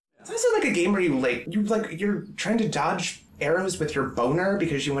is it like a game where you're trying to dodge arrows with your boner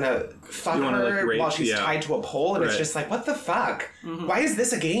because you want to fuck her while she's tied to a pole, and it's just like, what the fuck? Mm-hmm. Why is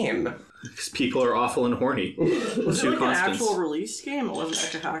this a game? Because people are awful and horny. Was it like an actual release game? It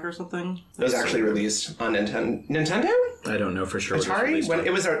wasn't like a hack or something? It was actually released on Nintendo? I don't know for sure. Atari?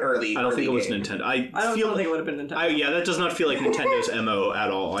 It was an early I don't think it was game. Nintendo. I don't think it would have been Nintendo. Yeah, that does not feel like Nintendo's MO at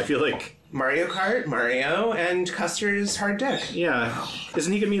all. I feel like... Mario Kart, Mario, and Custer's hard dick. Yeah.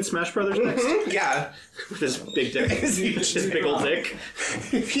 Isn't he going to be in Smash Brothers next? Yeah. With his big dick. his big old dick.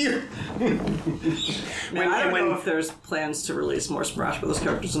 I don't know if there's plans to release more Smash Brothers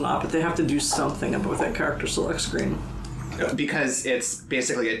characters or not, but they have to do something about that character select screen. Because it's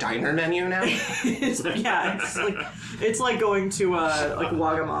basically a diner menu now? It's like going to like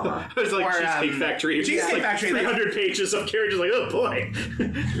Wagamama. It's like Cheesecake Factory. Cheesecake Factory. 300 pages of characters, like, oh boy.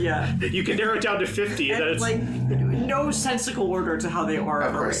 Yeah. You can narrow it down to 50. And it's like no sensical order to how they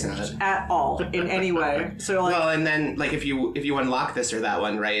are arranged at all in any way. So like, well, and then like if you unlock this or that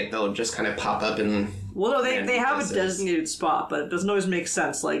one, right, they'll just kind of pop up and. Well, no, they have a designated spot, but it doesn't always make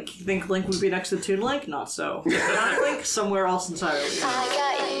sense. Like, you think Link would be next to Toon Link? Not so. Not Link, somewhere else entirely. I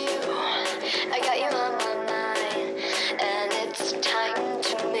got you on my mind, and it's time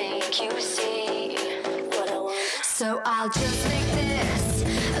to make you see what I want. So I'll just make this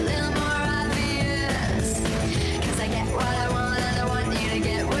a little more obvious, 'cause I get what I want and I want you to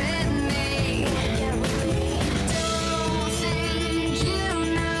get with me. Don't think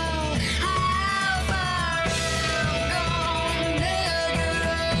you know how far I'm gonna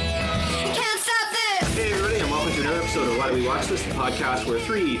go. Can't stop this! Hey everybody, and welcome to another episode of Why Do We Watch This, the podcast where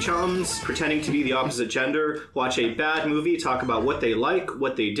three chums pretending to be the opposite gender watch a bad movie, talk about what they like,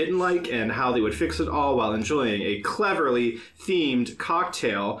 what they didn't like, and how they would fix it all while enjoying a cleverly themed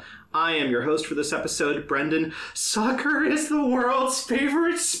cocktail. I am your host for this episode, Brendan. Soccer is the world's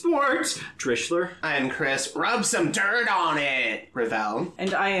favorite sport. Drishler. I'm Chris. Rub some dirt on it, Ravel.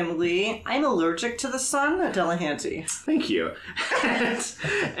 And I am Lee. I'm allergic to the sun, Delahanty. Thank you.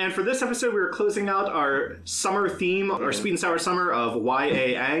 And for this episode, we are closing out our summer theme, our sweet and sour summer of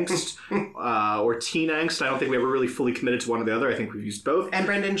YA angst, or teen angst. I don't think we ever really fully committed to one or the other. I think we've used both. And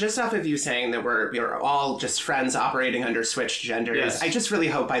Brendan, just off of you saying that we're all just friends operating under switched genders, yes. I just really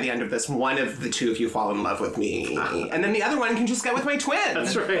hope by the end of this, one of the two of you fall in love with me, and then the other one can just go with my twin.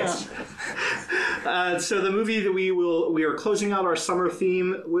 That's right. Yeah. So the movie that we are closing out our summer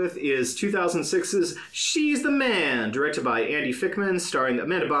theme with is 2006's She's the Man, directed by Andy Fickman, starring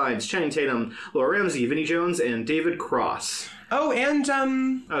Amanda Bynes, Channing Tatum, Laura Ramsey, Vinnie Jones, and David Cross. Oh, and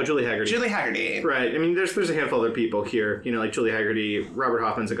Julie Haggerty. Julie Haggerty. Right. I mean, there's a handful of other people here. You know, like Julie Haggerty. Robert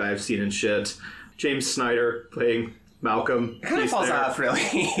Hoffman's a guy I've seen in shit. James Snyder playing Malcolm. It kind of falls off, really.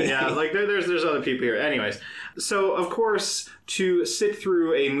 Yeah, like there's other people here. Anyways, so of course, to sit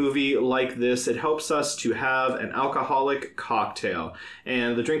through a movie like this, it helps us to have an alcoholic cocktail.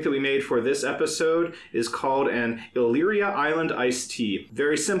 And the drink that we made for this episode is called an Illyria Island iced tea.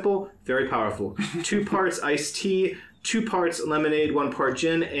 Very simple, very powerful. 2 parts iced tea, 2 parts lemonade, 1 part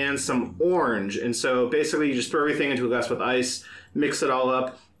gin, and some orange. And so basically you just throw everything into a glass with ice, mix it all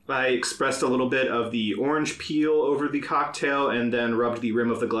up. I expressed a little bit of the orange peel over the cocktail and then rubbed the rim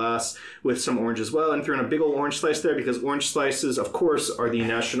of the glass with some orange as well and threw in a big old orange slice there because orange slices, of course, are the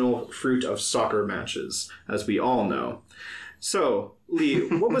national fruit of soccer matches, as we all know. So, Lee,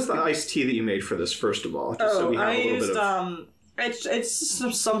 what was the iced tea that you made for this, first of all? Just so we have I a little used, bit of...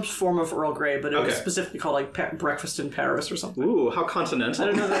 It's some form of Earl Grey, but it was specifically called like Breakfast in Paris or something. Ooh, how continental. I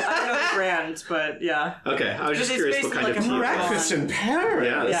don't know the brand, but yeah. Okay, I was just curious what kind of tea. Breakfast in Paris?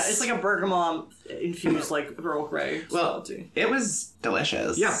 Yes. Yeah, it's like a bergamot infused like Earl Grey style tea. It was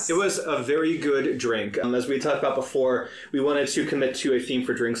delicious. Yeah, it was a very good drink. As we talked about before, we wanted to commit to a theme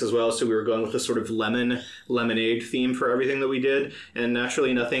for drinks as well, so we were going with a sort of lemonade theme for everything that we did. And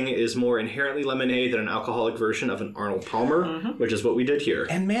naturally, nothing is more inherently lemonade than an alcoholic version of an Arnold Palmer, which is what we did here.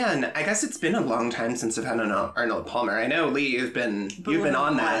 And man, I guess it's been a long time since I've had an Arnold Palmer. I know, Lee, you've been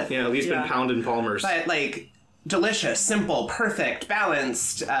on that. Yeah, Lee's been pounding Palmers. But like, delicious, simple, perfect,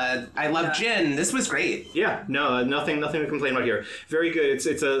 balanced. I love gin. This was great. Yeah, no, nothing to complain about here. Very good.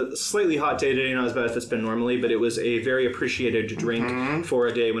 It's a slightly hot day today, not as bad as it's been normally, but it was a very appreciated drink for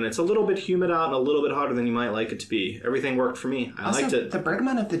a day when it's a little bit humid out and a little bit hotter than you might like it to be. Everything worked for me. I liked it. The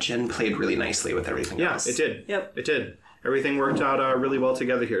bergamot of the gin played really nicely with everything else. Yeah, it did. Yep. It did. Everything worked out really well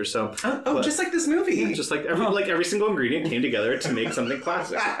together here. So, just like this movie. Just like every single ingredient came together to make something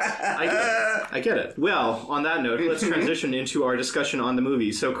classic. I get it. Well, on that note, let's transition into our discussion on the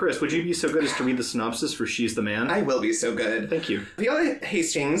movie. So, Chris, would you be so good as to read the synopsis for She's the Man? I will be so good. Thank you. Viola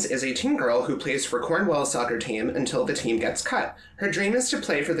Hastings is a teen girl who plays for Cornwall's soccer team until the team gets cut. Her dream is to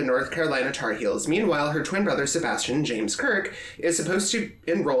play for the North Carolina Tar Heels. Meanwhile, her twin brother Sebastian, James Kirk, is supposed to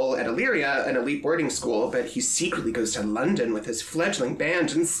enroll at Illyria, an elite boarding school, but he secretly goes to London with his fledgling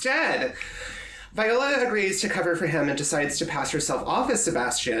band instead. Viola agrees to cover for him and decides to pass herself off as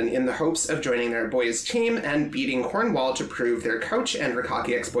Sebastian in the hopes of joining their boys' team and beating Cornwall to prove their coach and her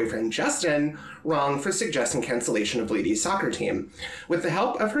cocky ex-boyfriend Justin wrong for suggesting cancellation of ladies' soccer team. With the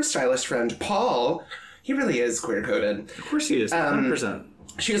help of her stylist friend Paul, he really is queer-coded. Of course he is, 100%.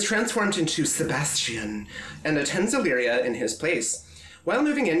 She is transformed into Sebastian and attends Illyria in his place. While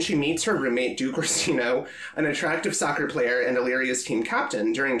moving in, she meets her roommate Duke Orsino, an attractive soccer player and Illyria's team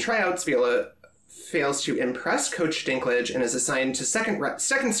captain. During tryouts, Viola fails to impress Coach Dinklage and is assigned to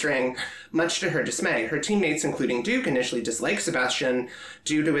second string, much to her dismay. Her teammates, including Duke, initially dislike Sebastian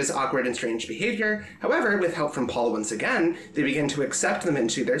due to his awkward and strange behavior. However, with help from Paul once again, they begin to accept them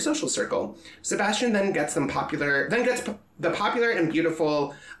into their social circle. Sebastian then gets the popular and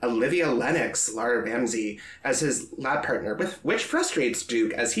beautiful Olivia Lennox, Lara Ramsey, as his lab partner, which frustrates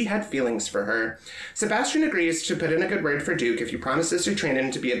Duke as he had feelings for her. Sebastian agrees to put in a good word for Duke if he promises to train him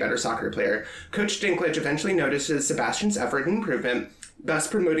to be a better soccer player. Coach Dinklage eventually notices Sebastian's effort and improvement, thus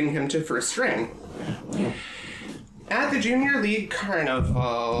promoting him to first string. At the Junior League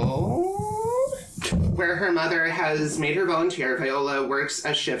Carnival, where her mother has made her volunteer, Viola works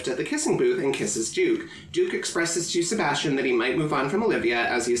a shift at the kissing booth and kisses Duke. Duke expresses to Sebastian that he might move on from Olivia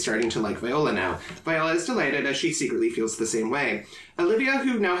as he is starting to like Viola now. Viola is delighted as she secretly feels the same way. Olivia,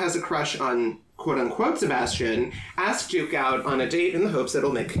 who now has a crush on quote-unquote Sebastian, asks Duke out on a date in the hopes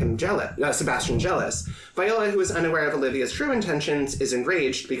it'll make him Sebastian jealous. Viola, who is unaware of Olivia's true intentions, is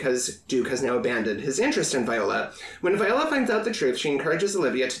enraged because Duke has now abandoned his interest in Viola. When Viola finds out the truth, she encourages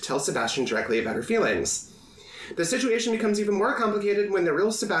Olivia to tell Sebastian directly about her feelings. The situation becomes even more complicated when the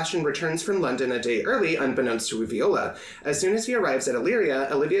real Sebastian returns from London a day early, unbeknownst to Viola. As soon as he arrives at Illyria,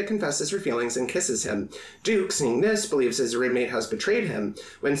 Olivia confesses her feelings and kisses him. Duke, seeing this, believes his roommate has betrayed him.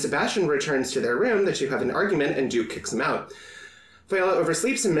 When Sebastian returns to their room, the two have an argument and Duke kicks him out. Viola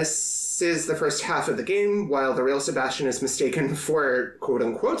oversleeps and misses the first half of the game, while the real Sebastian is mistaken for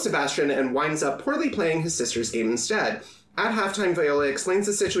quote-unquote Sebastian and winds up poorly playing his sister's game instead. At halftime, Viola explains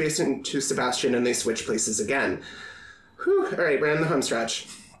the situation to Sebastian and they switch places again. Whew, alright, we're in the home stretch.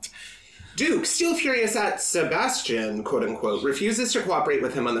 Duke, still furious at Sebastian, quote-unquote, refuses to cooperate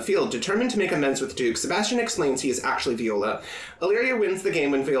with him on the field. Determined to make amends with Duke, Sebastian explains he is actually Viola. Illyria wins the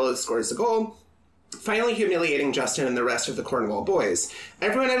game when Viola scores a goal, finally humiliating Justin and the rest of the Cornwall boys.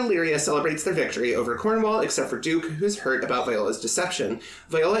 Everyone at Illyria celebrates their victory over Cornwall, except for Duke, who's hurt about Viola's deception.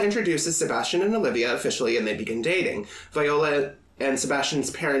 Viola introduces Sebastian and Olivia officially, and they begin dating. Viola and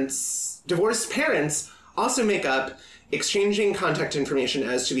Sebastian's divorced parents also make up, exchanging contact information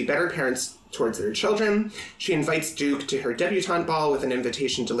as to be better parents towards their children. She invites Duke to her debutante ball with an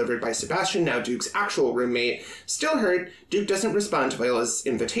invitation delivered by Sebastian, now Duke's actual roommate. Still hurt, Duke doesn't respond to Viola's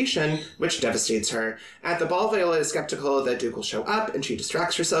invitation, which devastates her. At the ball, Viola is skeptical that Duke will show up, and she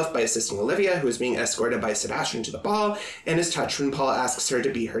distracts herself by assisting Olivia, who is being escorted by Sebastian to the ball, and is touched when Paul asks her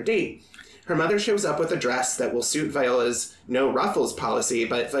to be her date. Her mother shows up with a dress that will suit Viola's no ruffles policy,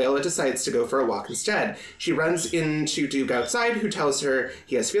 but Viola decides to go for a walk instead. She runs into Duke outside, who tells her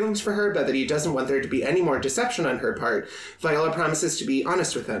he has feelings for her, but that he doesn't want there to be any more deception on her part. Viola promises to be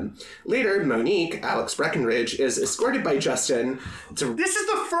honest with him. Later, Monique, Alex Breckenridge, is escorted by Justin. This is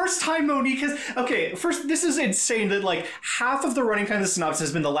the first time Monique has... Okay, first, this is insane that, like, half of the running time of the synopsis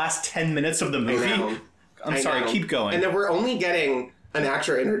has been the last 10 minutes of the movie. I'm sorry, keep going. And then we're only getting an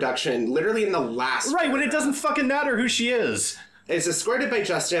actor introduction literally in the last right, when it doesn't fucking matter who she is. Is escorted by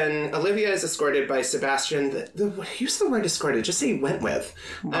Justin. Olivia is escorted by Sebastian. Use the word escorted. Just say went with.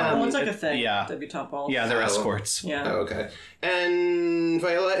 One's like a thing. Yeah. Debutante balls. Yeah, they're escorts. Yeah. Oh, okay. And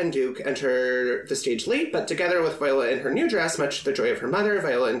Viola and Duke enter the stage late, but together with Viola in her new dress, much to the joy of her mother,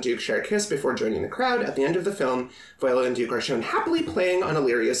 Viola and Duke share a kiss before joining the crowd. At the end of the film, Viola and Duke are shown happily playing on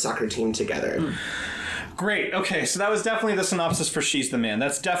Illyria's soccer team together. Great. Okay, so that was definitely the synopsis for She's the Man.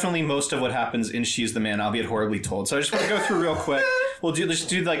 That's definitely most of what happens in She's the Man, albeit horribly told. So I just want to go through real quick. Let's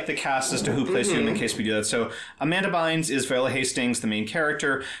do like the cast as to who plays whom in case we do that. So Amanda Bynes is Viola Hastings, the main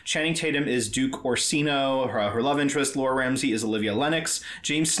character. Channing Tatum is Duke Orsino, her love interest. Laura Ramsey is Olivia Lennox.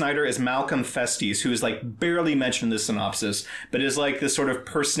 James Snyder is Malcolm Festes, who is like barely mentioned in this synopsis, but is like this sort of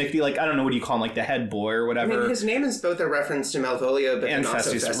persnickety, like, I don't know, what do you call him, like the head boy or whatever. I mean, his name is both a reference to Malvolio, but and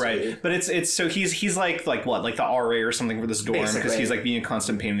Festes, also Festes. Right. But it's so he's like what, like the RA or something for this dorm, because he's like being a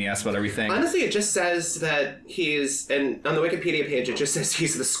constant pain in the ass about everything. Honestly, it just says that he's, and on the Wikipedia page, it just says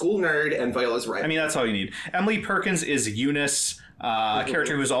he's the school nerd and Viola's rival. I mean, that's all you need. Emily Perkins is Eunice. a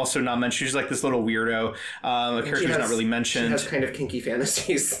character who's also not mentioned. She's like this little weirdo. A character who's not really mentioned. She has kind of kinky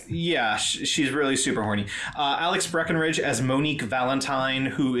fantasies. Yeah, she's really super horny. Alex Breckenridge as Monique Valentine,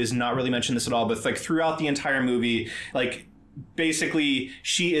 who is not really mentioned this at all, but like throughout the entire movie, like basically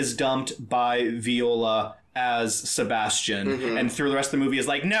she is dumped by Viola as Sebastian, and through the rest of the movie is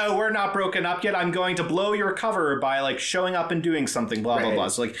like, no, we're not broken up yet, I'm going to blow your cover by like showing up and doing something, blah blah blah.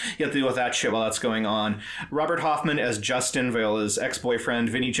 So like you have to deal with that shit while that's going on. Robert Hoffman as Justin, Viola's ex-boyfriend,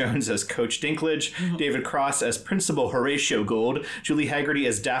 Vinnie Jones as Coach Dinklage, David Cross as Principal Horatio Gould, Julie Haggerty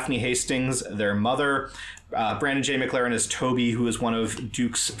as Daphne Hastings, their mother, Brandon J. McLaren as Toby, who is one of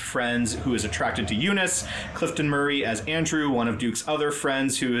Duke's friends who is attracted to Eunice. Clifton Murray as Andrew, one of Duke's other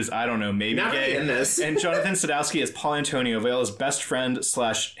friends who is, I don't know, maybe Not gay. really in this. And Jonathan Sadowski as Paul Antonio, Viola's best friend /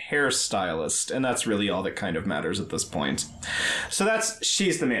 hairstylist. And that's really all that kind of matters at this point. So that's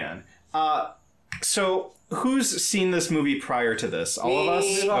She's the Man. So who's seen this movie prior to this? All of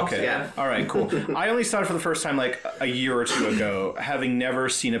us? Okay. Yeah. All right, cool. I only saw it for the first time like a year or two ago, having never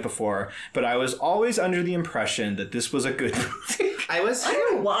seen it before, but I was always under the impression that this was a good movie. I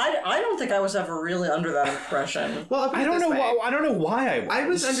don't think I was ever really under that impression. Well, I don't know why I was. I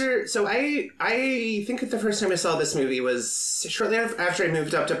was under. So I think the first time I saw this movie was shortly after I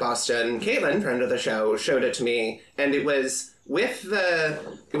moved up to Boston. Caitlin, friend of the show, showed it to me, and it was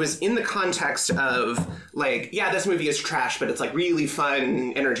in the context of like, yeah, this movie is trash, but it's like really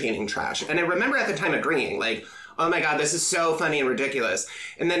fun, entertaining trash. And I remember at the time agreeing, like, oh my god, this is so funny and ridiculous.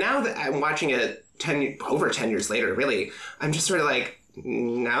 And then now that I'm watching it over 10 years later, really, I'm just sort of like,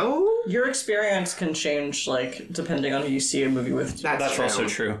 no. Your experience can change, like, depending on who you see a movie with. That's also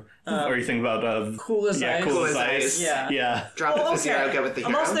true. Or you think about Cool as Ice. Cool as Ice. Yeah. Drop it to zero, go with the hero.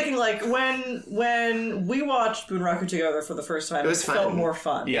 I'm also thinking, like, when we watched Bunraku together for the first time, it felt more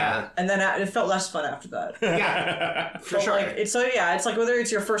fun. Yeah. And then it felt less fun after that. Yeah, for sure. Like, it's like whether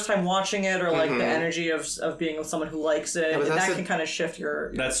it's your first time watching it or like the energy of being with someone who likes it, that can kind of shift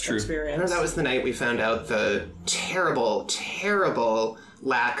your That's true. experience. I remember that was the night we found out the terrible, terrible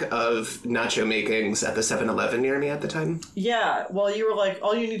lack of nacho makings at the 7-Eleven near me at the time. Yeah, well, you were like,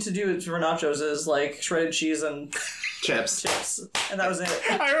 all you need to do for nachos is like shredded cheese and Chips. and that was it.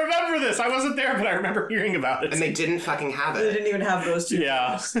 I remember this. I wasn't there, but I remember hearing about it. And they didn't fucking have They it. didn't even have those two.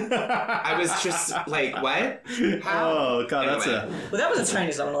 Yeah. I was just like, what? How? Oh god, that's Anyway. Well, that was a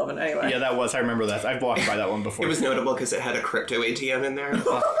Chinese 7-Eleven anyway. Yeah, that was. I remember that. I've walked by that one before. It was notable because it had a crypto ATM in there.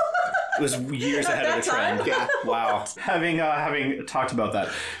 It was years ahead of the trend. Yeah. Wow. Having talked about that.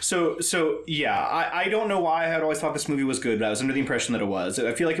 So yeah, I don't know why I had always thought this movie was good, but I was under the impression that it was.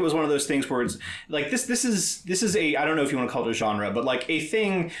 I feel like it was one of those things where it's like this is a, I don't know if you want to call it a genre, but like a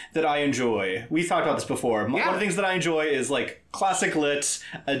thing that I enjoy. We talked about this before. One of the things that I enjoy is like classic lit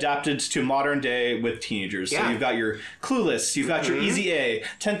adapted to modern day with teenagers. So you've got your Clueless, you've got your Easy A,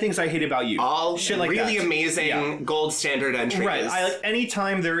 10 Things I Hate About You. All shit like really that. amazing gold standard entries. Right. I like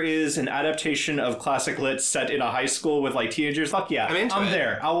anytime there is an adaptation of classic lit set in a high school with like teenagers, fuck yeah. I'm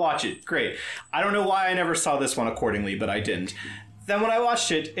there. I'll watch it. Great. I don't know why I never saw this one accordingly, but I didn't. Then when I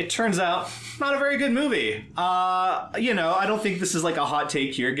watched it, it turns out not a very good movie. I don't think this is like a hot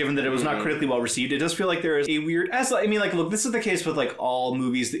take here, given that it was not critically well received. It does feel like there is a weird, look, this is the case with like all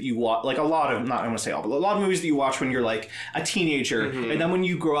movies that you watch, like a lot of, not I want to say all, but a lot of movies that you watch when you're like a teenager, and then when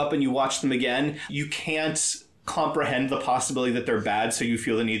you grow up and you watch them again, you can't comprehend the possibility that they're bad, so you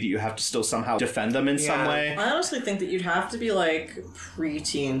feel the need that you have to still somehow defend them in some way. I honestly think that you'd have to be like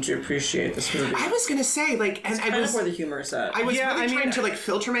preteen to appreciate this movie. I was gonna say, like, and It's kind of where the humor is at. I was trying to like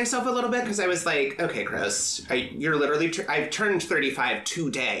filter myself a little bit because I was like, okay, Chris, you're literally I've turned 35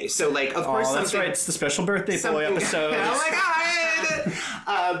 today, so like, of course, that's right. It's the special birthday boy episode. Oh my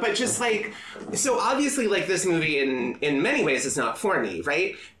god! But just like, so obviously, like this movie in many ways is not for me,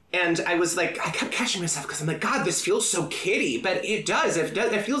 right? And I was like, I kept catching myself because I'm like, God, this feels so kiddie, but it does.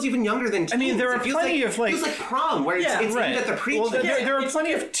 It feels even younger than teens. I mean, there are plenty of like... It feels like Prom, where it's aimed at the preteen. Well, there are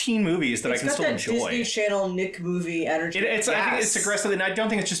plenty of teen movies that I can still enjoy. It's got that Disney Channel Nick movie energy. I think it's aggressively, and I don't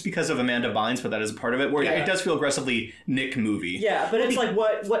think it's just because of Amanda Bynes, but that is a part of it, where it does feel aggressively Nick movie. Yeah, but it's like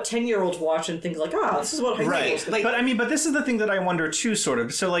what 10-year-olds watch and think like, this is what high school is. Like, but this is the thing that I wonder too, sort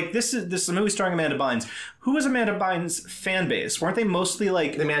of. So like this is a movie starring Amanda Bynes. Who was Amanda Bynes' fan base? Weren't they mostly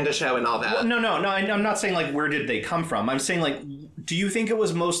like the Amanda Show and all that? No. I'm not saying like where did they come from. I'm saying like, do you think it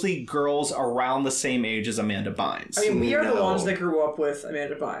was mostly girls around the same age as Amanda Bynes? I mean, we are the ones that grew up with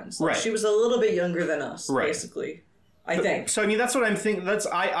Amanda Bynes. Like, right. She was a little bit younger than us, basically. I think. So I mean, that's what I'm thinking.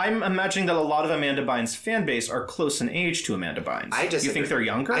 I'm imagining that a lot of Amanda Bynes fan base are close in age to Amanda Bynes. I disagree. You think they're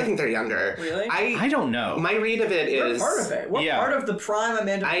younger? I think they're younger. Really? I don't know. My read of it We're is... part of it. We're Yeah. part of the prime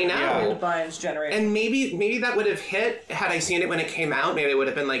Amanda Bynes generation. And maybe that would have hit had I seen it when it came out. Maybe it would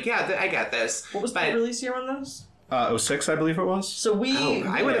have been like, yeah, I get this. What was the release year on this? 06, I believe it was. So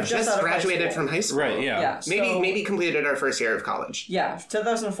I would have just out of graduated from high school. Right, yeah. Maybe completed our first year of college. Yeah,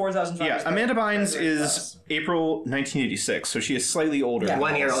 2004, 2005. Yeah, Amanda Bynes is April 1986, so she is slightly older. Yeah.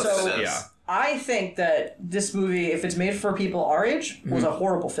 1 year old. So, Yeah. I think that this movie, if it's made for people our age, was a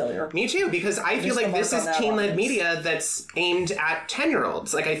horrible failure. Me too, because I feel like this is teen-led media that's aimed at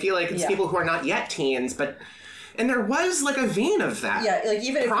 10-year-olds. Like, I feel like it's people who are not yet teens, but... And there was, like, a vein of that. Yeah, like,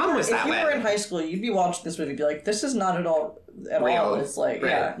 even if you way. were in high school, you'd be watching this movie and be like, this is not at all real. It's like,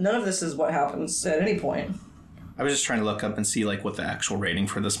 right. none of this is what happens at any point. I was just trying to look up and see like what the actual rating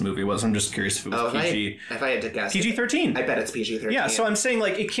for this movie was. I'm just curious if it was PG. If I had to guess. PG-13. I bet it's PG-13. Yeah, so I'm saying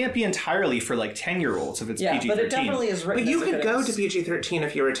like it can't be entirely for like 10-year-olds if it's PG-13. But it definitely is written. But you could go to PG-13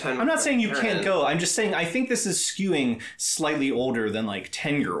 if you were 10. I'm not saying you can't go. I'm just saying I think this is skewing slightly older than like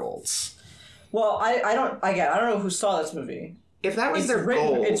 10-year-olds. Well, I don't know who saw this movie. If that was their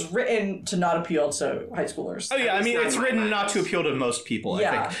goal. It's written to not appeal to high schoolers. Oh yeah, I mean it's written not to appeal to most people.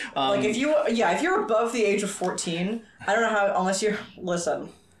 Yeah, I think. if you're above the age of 14, I don't know how. Unless you're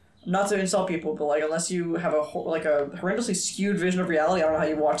not to insult people, but like unless you have a horrendously skewed vision of reality, I don't know how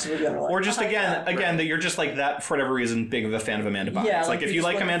you watch the movie and or just again that you're just like that for whatever reason big of a fan of Amanda Bynes. Yeah, like if you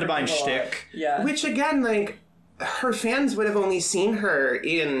like Amanda Bynes shtick. Yeah. Which again, like her fans would have only seen her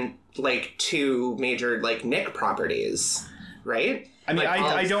in like 2 major like Nick properties, right? I mean,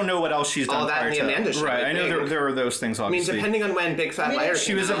 I don't know what else she's done. All that in the Amanda Show. Right, I know there were those things, obviously. I mean, depending on when Big Fat Liar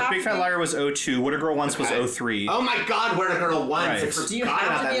She was Big Fat Liar was 02, What a Girl Once was 03. Oh my god, What a Girl Once. Right. Do you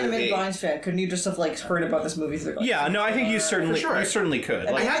have to be an Amanda Bynes fan? Couldn't you just have like heard about this movie through? Yeah, no, I think you certainly could.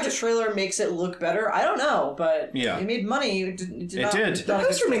 And I think the trailer makes it look better. I don't know, but it made money. It did. The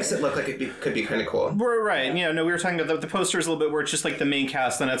poster makes it look like it could be kind of cool. We're right. Yeah, no, we were talking about the posters a little bit where it's just like the main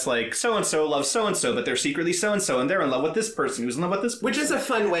cast, and it's like so and so loves so and so, but they're secretly so and so, and they're in love with this person who's in love with this person. Which is a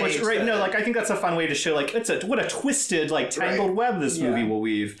fun way. I think that's a fun way to show like what a twisted like tangled web this movie will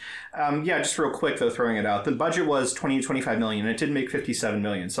weave. Just real quick though, throwing it out, the budget was 20 to 25 million, and it did make 57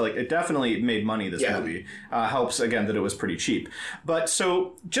 million. So like it definitely made money. This movie helps again that it was pretty cheap. But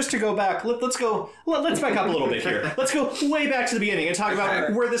so just to go back, let's back up a little bit here. Let's go way back to the beginning and talk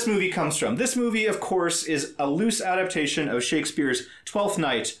about where this movie comes from. This movie, of course, is a loose adaptation of Shakespeare's Twelfth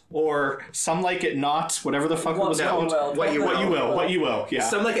Night, or Some Like It Not, whatever the fuck it was called. What you will. Yeah.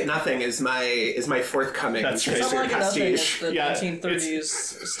 Some Like It Nothing is my forthcoming. That's right. Some Like It Nothing is the 1930s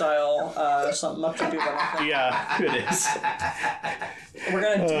style. Something much ado about nothing. Yeah, it is. We're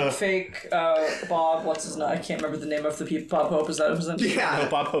gonna deep fake Bob. What's his name? I can't remember the name of the people. Bob Hope, is that his name? Yeah. No,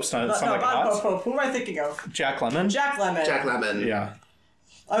 Bob Hope's not. Bob Hope. Who am I thinking of? Jack Lemmon. Jack Lemmon. Yeah.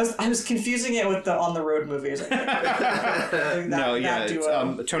 I was confusing it with the On the Road movies. It's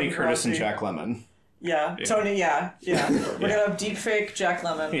Tony Curtis and Jack Lemmon. Yeah, Tony. Yeah. We're gonna deep fake Jack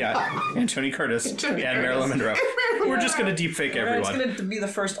Lemmon. Yeah, and Tony Curtis and Marilyn Monroe. We're just gonna deep fake everyone. It's gonna be the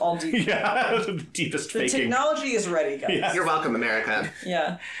first all deep. Yeah, the deepest the faking. Technology is ready, guys. Yeah. You're welcome, America.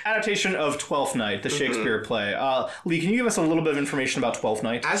 Yeah. Adaptation of Twelfth Night, the Shakespeare play. Lee, can you give us a little bit of information about Twelfth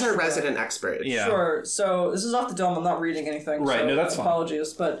Night? As our resident expert. Yeah. Sure. So this is off the dome. I'm not reading anything. Right. So No, that's fine.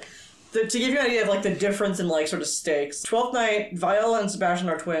 Apologies, but. To give you an idea of like the difference in like sort of stakes, 12th Night, Viola and Sebastian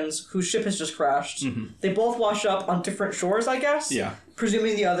are twins whose ship has just crashed. Mm-hmm. They both wash up on different shores, I guess. Yeah.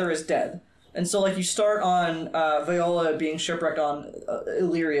 Presuming the other is dead. And so like you start on Viola being shipwrecked on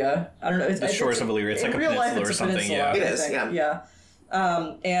Illyria. I don't know. The shores of Illyria. It's like a peninsula or something. Yeah. It is. Yeah.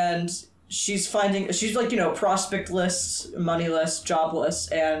 And she's like prospectless, moneyless, jobless,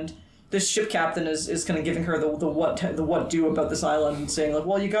 and this ship captain is kind of giving her the what do about this island and saying like,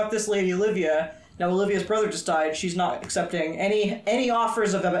 well, you got this lady Olivia. Now Olivia's brother just died. She's not accepting any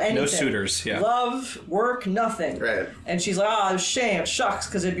offers of anything. No suitors. Yeah. Love, work, nothing. Right. And she's like, shame, it shucks,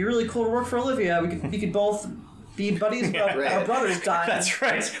 because it'd be really cool to work for Olivia. We could both be buddies about our brothers dying. That's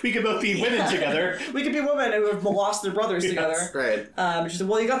right. We could both be women together. We could be women who have lost their brothers together. Right. She said,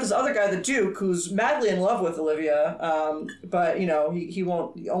 well, you got this other guy, the Duke, who's madly in love with Olivia, but, he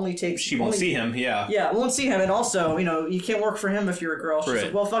won't, he only takes... She won't see him, yeah. Yeah, won't see him, and also, you can't work for him if you're a girl. She's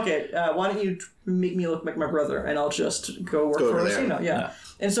like, well, fuck it. Why don't you make me look like my brother, and I'll just go work for Orsino. Yeah.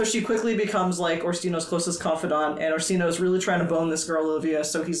 And so she quickly becomes, like, Orsino's closest confidant, and Orsino's really trying to bone this girl, Olivia,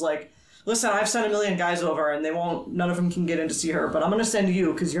 so he's like, listen, I've sent 1 million guys over, and none of them can get in to see her, but I'm going to send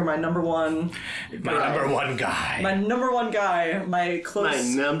you, because you're my number one guy. My number one guy, my close... My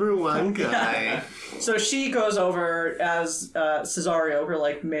number one guy. So she goes over as Cesario, her,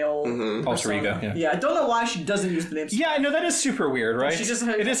 like, male... Alter ego, Yeah, I don't know why she doesn't use the name. Yeah, I know, that is super weird, right? She just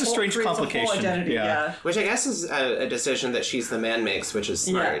it is a strange creates complication. A whole identity, yeah. Which I guess is a decision that She's the Man makes, which is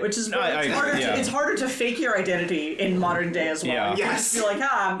smart. Yeah, which is it's harder to fake your identity in modern day as well. Yeah. You Yes. feel like,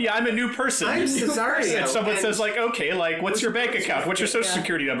 I'm a new person. I'm Cesario. And someone says, like, okay, like, what's your bank account? What's your social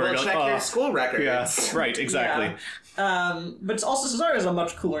security number? Well, You're check like, your school records. Yeah, right, exactly. Yeah. But it's also Cesario is a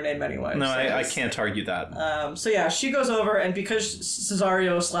much cooler name anyway. No, so I can't argue that. So yeah, she goes over, and because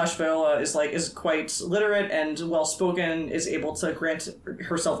Cesario / Viola is quite literate and well spoken, is able to grant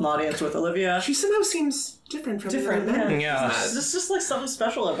herself an audience with Olivia. She somehow seems different from the other men. Yeah. There's just like something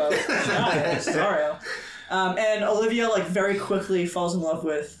special about Cesario. And Olivia like very quickly falls in love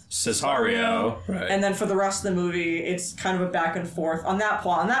with Cesario. Right. And then for the rest of the movie, it's kind of a back and forth on that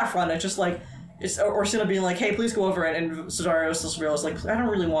plot. On that front, it's just like. It's Ursula being like, "Hey, please go over it," and Cesario still realizes like, "I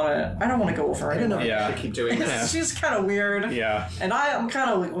don't want to go over it." I don't know if Yeah. I should keep doing this. She's kind of weird. Yeah. And I'm kind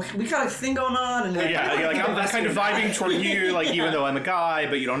of like, we got a thing going on, and like, Yeah, like I'm kind of vibing toward you, like even though I'm a guy,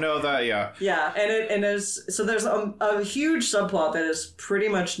 but you don't know that. Yeah. yeah, and there's a huge subplot that is pretty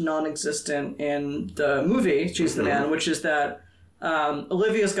much non-existent in the movie She's the Man, which is that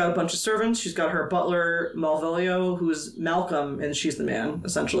Olivia's got a bunch of servants. She's got her butler Malvolio, who's Malcolm in She's the Man,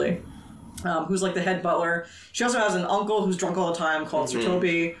 essentially. Who's like the head butler. She also has an uncle who's drunk all the time called Sir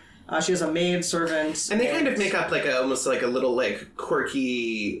Toby. She has a maid servant. And they kind of make up like almost like a little like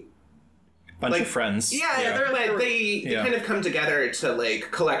quirky Bunch like, of friends. Yeah, they kind of come together to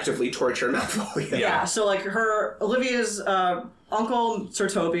like collectively torture Malvolio. Yeah, so like Olivia's uncle Sir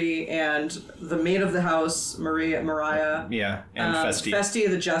Toby and the maid of the house Mariah. Yeah, and Festi. Festi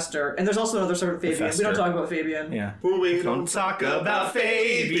the jester, and there's also another servant Fabian. We don't talk about Fabian. Yeah. We don't talk about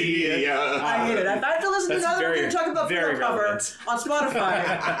Fabian. I hate it. I have to listen to another we're going to talk about Pillow Cover on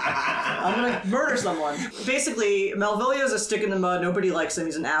Spotify. I'm going to murder someone. Basically, Malvolio's a stick in the mud. Nobody likes him.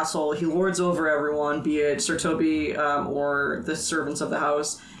 He's an asshole. He lords over everyone, be it Sir Toby or the servants of the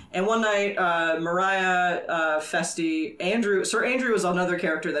house. And one night, Mariah, Festi, Sir Andrew is another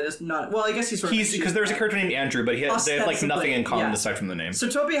character that is not... Well, I guess he's sort of... Because there's a character named Andrew, but they have like nothing in common aside from the name. So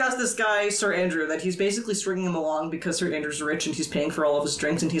Toby has this guy, Sir Andrew, that he's basically stringing him along because Sir Andrew's rich and he's paying for all of his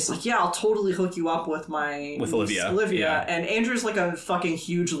drinks, and he's like, yeah, I'll totally hook you up with Olivia. Yeah. And Andrew's like a fucking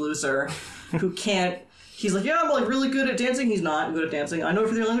huge loser who can't... He's like, yeah, I'm like really good at dancing. He's not good at dancing. I know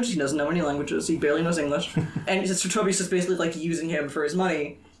every language. He doesn't know any languages. He barely knows English. And Sir Toby's just basically like using him for his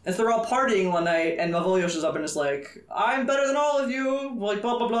money. And so they're all partying one night, and Malvolio shows up and is like, I'm better than all of you, like,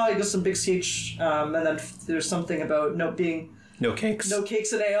 blah, blah, blah. He gives some big speech, and then there's something about no cakes and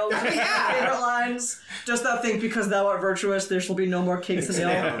ale. Yeah. Favorite lines. Just that thing, because thou art virtuous, there shall be no more cakes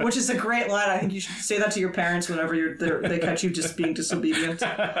and ale. Which is a great line. I think you should say that to your parents whenever they catch you just being disobedient.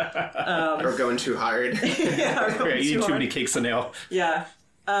 Or going too hard. Eating too many cakes and ale. Yeah.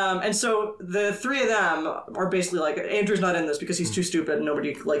 And so the three of them are basically like, Andrew's not in this because he's too stupid and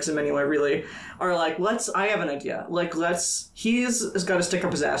nobody likes him anyway, really, are like, I have an idea. Like, he's got to stick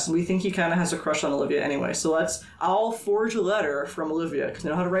up his ass and we think he kind of has a crush on Olivia anyway. So I'll forge a letter from Olivia because they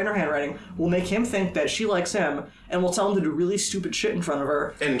know how to write in her handwriting. We'll make him think that she likes him and we'll tell him to do really stupid shit in front of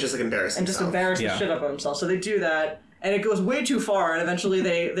her. And just like embarrass himself. And just embarrass the shit out of himself. So they do that. And it goes way too far, and eventually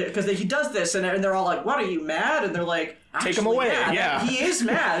because he does this, and they're all like, what, are you mad? And they're like, take him away, yeah. He is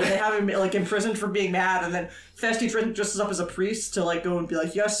mad, and they have him like imprisoned for being mad, and then Festi dresses up as a priest to like go and be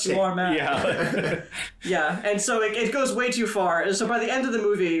like, yes, you are mad. Yeah. Yeah, and so it goes way too far. And so by the end of the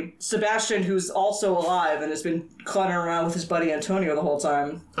movie, Sebastian, who's also alive and has been cluttering around with his buddy Antonio the whole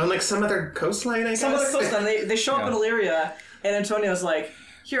time. On like some other coastline, I guess? Some other coastline. They show up in Illyria, and Antonio's like,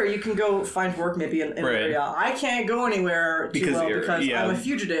 here, you can go find work maybe in Illyria. I can't go anywhere because I'm a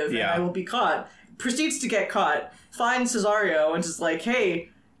fugitive and I will be caught. Proceeds to get caught, finds Cesario and is like,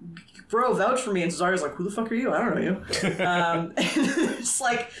 hey, bro, vouch for me. And Cesario's like, who the fuck are you? I don't know you. And it's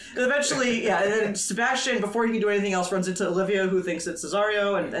like, eventually, and then Sebastian, before he can do anything else, runs into Olivia, who thinks it's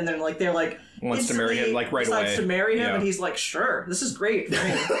Cesario, and then like they're like, wants to marry him like right away. Decides to marry him, and he's like, sure, this is great for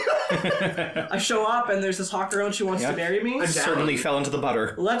me. I show up, and there's this hot girl, and she wants to marry me. Certainly fell into the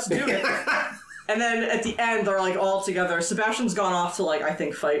butter. Let's do it. And then at the end, they're like all together. Sebastian's gone off to like I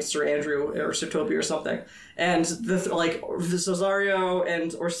think fight Sir Andrew or Sir Toby or something. And the Cesario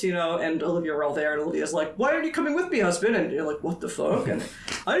and Orsino and Olivia are all there, and Olivia's like, "Why aren't you coming with me, husband?" And you're like, "What the fuck?" And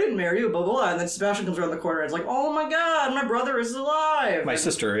I didn't marry you, blah blah blah. And then Sebastian comes around the corner and is like, "Oh my god, my brother is alive." My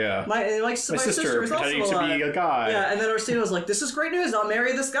sister, yeah. My sister is also pretending to alive. be a guy. Yeah, and then Orsino's like, "This is great news. I'll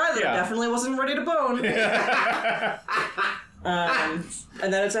marry this guy that I definitely wasn't ready to bone."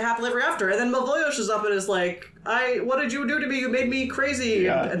 And then it's a happily ever after. And then Malvolio shows up and is like, what did you do to me? You made me crazy.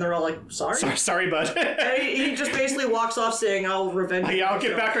 Yeah. And they're all like, sorry? Sorry, bud. And he just basically walks off saying, I'll revenge you. Yeah, I'll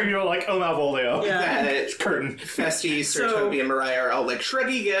get back on you like, oh, Malvolio. Yeah. It's curtain. Festy, Sir So- Toby, and Mariah are all like,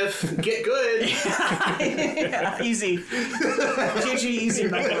 shruggy gif, get good. Yeah, easy. GG, easy,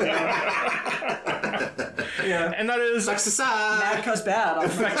 Malvolio. Yeah. And that is Bad cuz bad.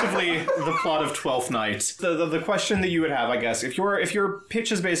 effectively the plot of Twelfth Night. The question that you would have, I guess, if your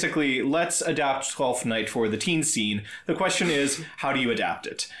pitch is basically let's adapt Twelfth Night for the teen scene, the question is how do you adapt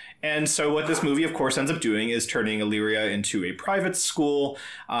it? And so what this movie, of course, ends up doing is turning Illyria into a private school.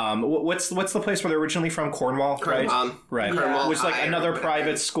 What's the place where they're originally from? Cornwall, right? Right. Cornwall Which is like High or another whatever.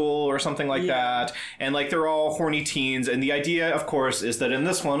 private school or something like that. And like they're all horny teens. And the idea, of course, is that in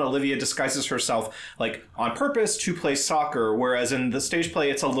this one, Olivia disguises herself like on purpose to play soccer, whereas in the stage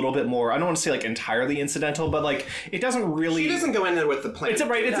play, it's a little bit more. I don't want to say like entirely incidental, but like it doesn't really. She doesn't go in there with the plan. It's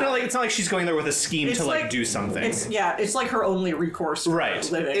right. It's not like she's going there with a scheme to like do something. It's like her only recourse for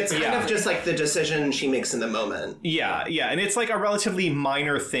Right. living. It's kind of just like the decision she makes in the moment. Yeah, and it's like a relatively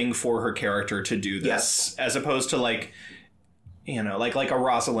minor thing for her character to do this, Yes. as opposed to like, you know, like a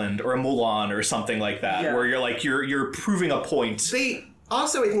Rosalind or a Mulan or something like that, Yeah. where you're like you're proving a point. They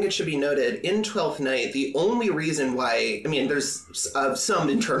also, I think it should be noted, in Twelfth Night, the only reason why, I mean, there's some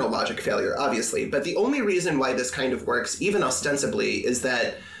internal logic failure, obviously, but the only reason why this kind of works, even ostensibly, is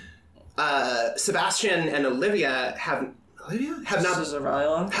that Sebastian and Olivia have not... This is a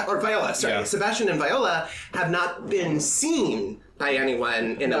Viola. Or Viola, sorry. Yeah. Sebastian and Viola have not been seen by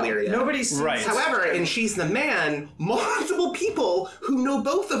anyone in Illyria. Nobody's seen Right. However, in She's the Man, multiple people who know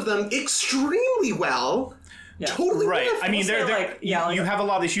both of them extremely well totally Right. benefit. I mean, Also, like, you have a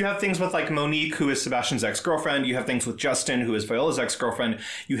lot of these. You have things with like Monique, who is Sebastian's ex-girlfriend. You have things with Justin, who is Viola's ex-girlfriend.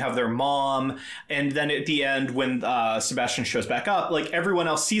 You have their mom. And then at the end, when Sebastian shows back up, like everyone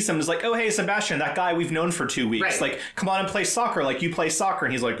else sees him and is like, oh, hey, Sebastian, that guy we've known for 2 weeks. Right. Like, come on and play soccer. Like, you play soccer.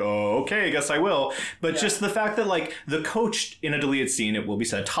 And he's like, oh, okay, I guess I will. But just the fact that like the coach in a deleted scene, it will be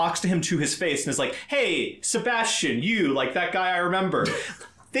said, talks to him to his face and is like, hey, Sebastian, you, like that guy I remember.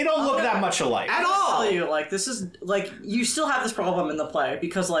 They don't look that much alike. At I'll all! tell you, like, this is, like, you still have this problem in the play,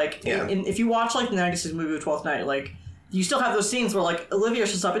 because, like, Yeah. if you watch, like, the 96 movie of Twelfth Night, like, you still have those scenes where, like, Olivia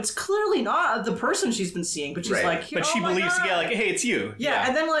shows up. It's clearly not the person she's been seeing, but she's Right. like, But oh she my believes, God. like, hey, it's you. Yeah,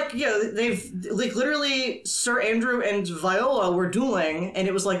 and then, like, they've, like, literally, Sir Andrew and Viola were dueling, and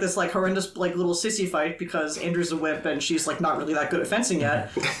it was, like, this, like, horrendous, like, little sissy fight, because Andrew's a wimp, and she's, like, not really that good at fencing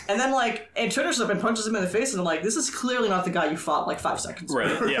yet. And then, like, and turns up and punches him in the face, and I'm like, this is clearly not the guy you fought, like, 5 seconds ago.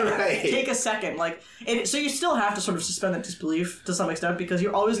 Right, yeah. Right. Take a second, like, and so you still have to sort of suspend that disbelief to some extent, because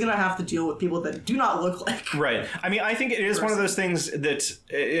you're always going to have to deal with people that do not look like. Right. I mean, I think it is one of those things that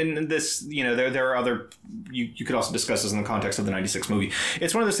in this, you know, there are other, you could also discuss this in the context of the 96 movie.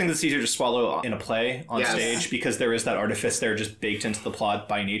 It's one of those things that's easier to swallow in a play on Yes. stage, because there is that artifice there just baked into the plot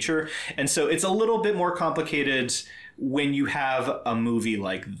by nature. And so it's a little bit more complicated when you have a movie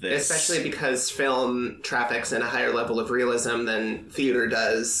like this. Especially because film traffics in a higher level of realism than theater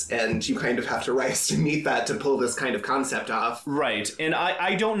does, and you kind of have to rise to meet that to pull this kind of concept off. Right. And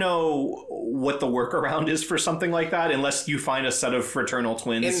I don't know what the workaround is for something like that, unless you find a set of fraternal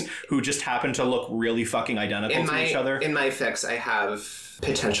twins who just happen to look really fucking identical to each other. In my fix, I have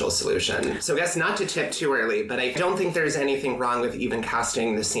potential solution. So I guess not to tip too early, but I don't think there's anything wrong with even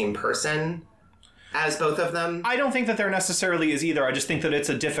casting the same person as both of them. I don't think that there necessarily is either. I just think that it's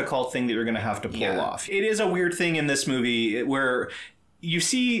a difficult thing that you're going to have to pull off. It is a weird thing in this movie where you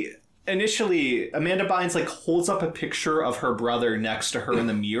see initially Amanda Bynes like holds up a picture of her brother next to her in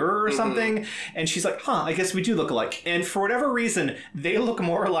the mirror or something, and she's like, huh, I guess we do look alike. And for whatever reason, they look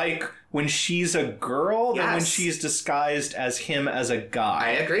more like when she's a girl than when Yes. she's disguised as him as a guy. I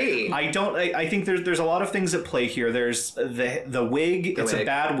agree. I think there's a lot of things at play here. There's the wig. It's a wig.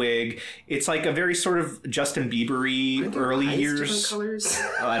 bad wig. It's like a very sort of Justin Bieber-y early Eyes years. different colors?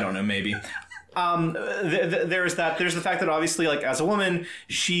 I don't know, maybe. There's that. There's the fact that obviously, like, as a woman,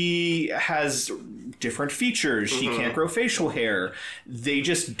 she has different features. She can't grow facial hair. They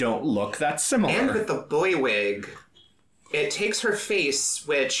just don't look that similar. And with the boy wig, it takes her face,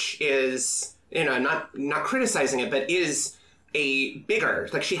 which is, you know, not criticizing it, but is a bigger,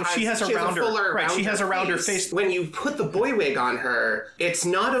 like she has a rounder, fuller, right? She has a rounder face. When you put the boy wig on her, it's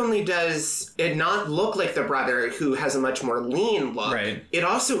not only does it not look like the brother who has a much more lean look, right? It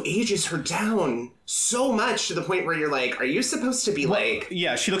also ages her down so much to the point where you're like, are you supposed to be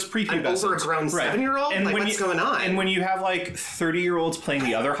yeah, she looks prepubescent, an overgrown 7-year-old? And like, what's going on? And when you have like 30-year-olds playing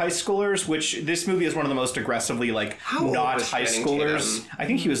the other high schoolers, which this movie is one of the most aggressively like not high schoolers. I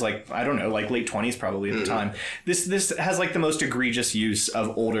think he was like, I don't know, like late 20s probably at the time. This has like the most egregious use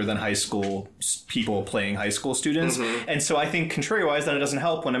of older than high school people playing high school students. And so I think contrariwise that it doesn't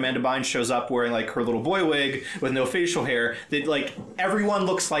help when Amanda Bynes shows up wearing like her little boy wig with no facial hair, that like everyone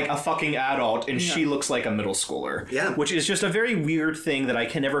looks like a fucking adult and she looks like a middle schooler. Yeah. Which is just a very weird thing that I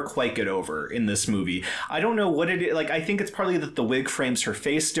can never quite get over in this movie. I don't know what it is. Like, I think it's partly that the wig frames her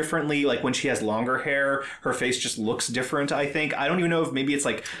face differently. Like, when she has longer hair, her face just looks different, I think. I don't even know if maybe it's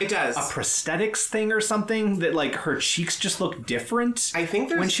like it does. A prosthetics thing or something, that like her cheeks just look different. I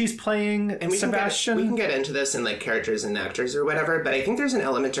think when she's playing Sebastian. We can get into this in like characters and actors or whatever, but I think there's an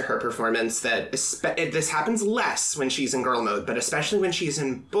element to her performance that this happens less when she's in girl mode, but especially when she's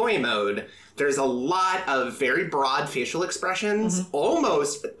in boy mode. There's a lot of very broad facial expressions.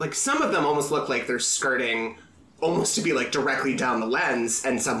 Almost, like some of them almost look like they're skirting almost to be like directly down the lens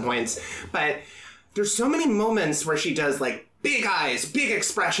at some points. But there's so many moments where she does like big eyes, big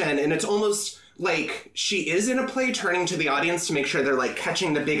expression, and it's almost like she is in a play turning to the audience to make sure they're like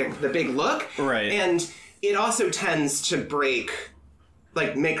catching the big look. Right. And it also tends to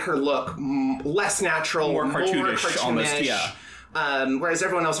make her look less natural, more cartoonish almost, yeah. Whereas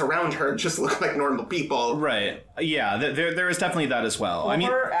everyone else around her just look like normal people. Right. Yeah, there is definitely that as well. I mean,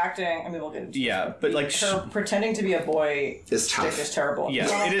 her acting, we'll get into yeah, but like her pretending to be a boy is tough. Is terrible.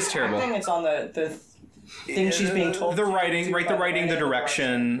 Yeah, it is terrible. I think it's on the thing she's being told. The writing, right? The writing, the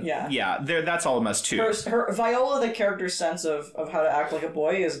direction. Yeah. That's all a mess too. Her Viola, the character's sense of how to act like a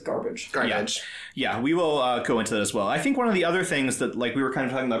boy is garbage. Yeah, we will go into that as well. I think one of the other things that, like we were kind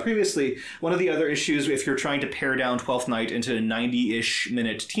of talking about previously, one of the other issues if you're trying to pare down 12th Night into a 90-ish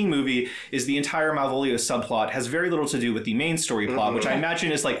minute teen movie is the entire Malvolio subplot has very little to do with the main story plot, which I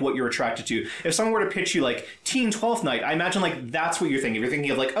imagine is like what you're attracted to. If someone were to pitch you like teen 12th Night, I imagine like that's what you're thinking. You're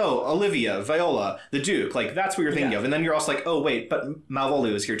thinking of like, oh, Olivia, Viola, the Duke, like that's what you're thinking of. And then you're also like, oh wait, but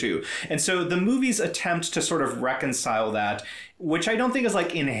Malvolio is here too. And so the movie's attempt to sort of reconcile that, which I don't think is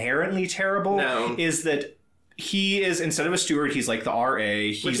like inherently terrible, is that he is, instead of a steward, he's like the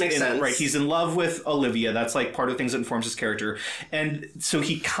RA. Which makes sense. Right, he's in love with Olivia. That's like part of the things that informs his character. And so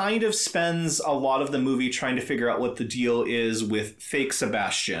he kind of spends a lot of the movie trying to figure out what the deal is with fake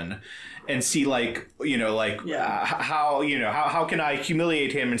Sebastian. And see, like, how can I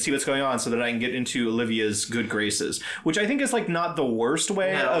humiliate him and see what's going on so that I can get into Olivia's good graces, which I think is like not the worst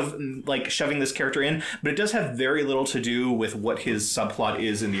way of like shoving this character in, but it does have very little to do with what his subplot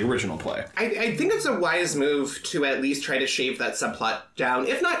is in the original play. I think it's a wise move to at least try to shave that subplot down,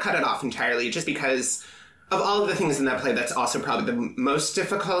 if not cut it off entirely, just because of all of the things in that play, that's also probably the most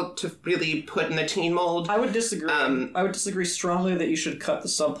difficult to really put in the teen mold. I would disagree. I would disagree strongly that you should cut the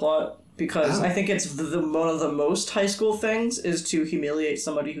subplot. Because I think it's one of the most high school things is to humiliate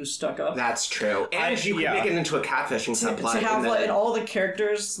somebody who's stuck up. That's true. And you can make it into a catfishing subplot. To have and all the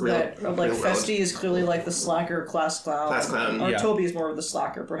characters that are like Festi is clearly like the slacker class clown. Or Toby is more of the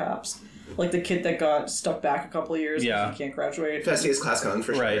slacker perhaps. Like the kid that got stuck back a couple of years because he can't graduate. Festi is class clown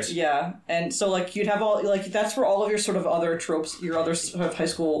for sure. Right. Yeah. And so like you'd have all like that's where all of your sort of other tropes, your other sort of high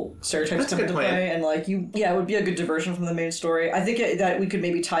school stereotypes come into play. And like it would be a good diversion from the main story. I think that we could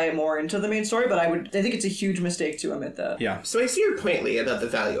maybe tie it more into the main story, but I think it's a huge mistake to omit that. Yeah. So I see your point, Lee, about the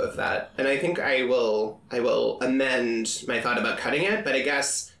value of that. And I think I will amend my thought about cutting it, but I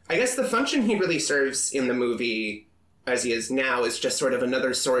guess the function he really serves in the movie as he is now is just sort of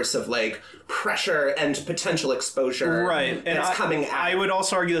another source of like pressure and potential exposure that's coming out. I would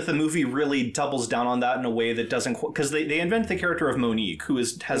also argue that the movie really doubles down on that in a way that doesn't, because they invent the character of Monique, who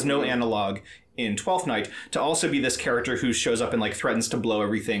has no analog in 12th Night, to also be this character who shows up and like threatens to blow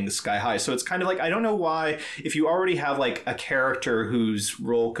everything sky high. So it's kind of like, I don't know why, if you already have like a character whose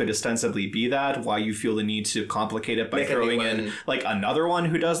role could ostensibly be that, why you feel the need to complicate it by throwing in like another one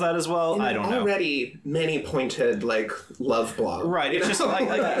who does that as well. I don't know. Already many pointed like love blow. Right. It's just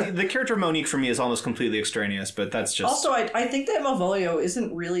like the character of Monique for me is almost completely extraneous, but that's just... Also, I think that Malvolio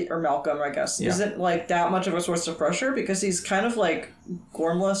isn't really, or Malcolm, I guess, isn't like that much of a source of pressure because he's kind of like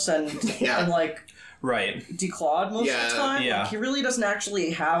gormless and like Right. declawed most of the time. Yeah. Like, he really doesn't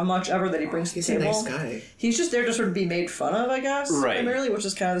actually have much ever that he brings to the He's a table. nice guy. He's just there to sort of be made fun of, I guess, Right. primarily, which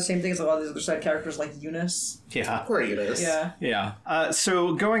is kind of the same thing as a lot of these other side characters like Eunice. Yeah. Poor Eunice. Yeah. Yeah.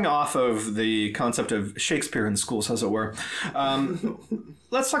 So going off of the concept of Shakespeare in schools, as it were,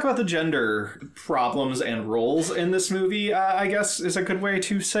 let's talk about the gender problems and roles in this movie, I guess is a good way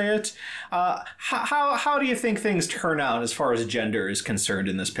to say it. How do you think things turn out as far as gender is concerned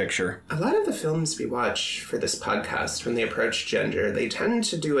in this picture? A lot of the films we watch for this podcast, when they approach gender, they tend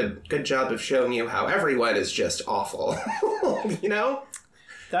to do a good job of showing you how everyone is just awful. You know?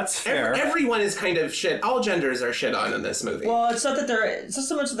 That's fair. Everyone is kind of shit. All genders are shit on in this movie. Well, it's not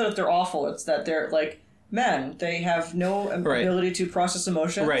so much that they're awful, it's that they're, like, men. They have no ability to process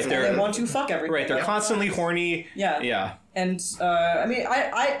emotions. Right, And they're- they want to fuck everything. Right, they're constantly horny. Yeah. Yeah. And, I mean,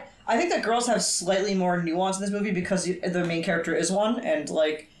 I think that girls have slightly more nuance in this movie because the main character is one, and,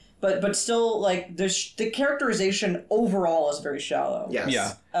 like, but still, like, the characterization overall is very shallow. yes.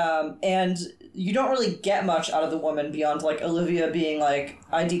 Yeah. And you don't really get much out of the woman beyond, like, Olivia being, like,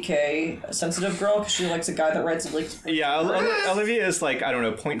 IDK, a sensitive girl, because she likes a guy that writes leaks. Yeah, Olivia is like, I don't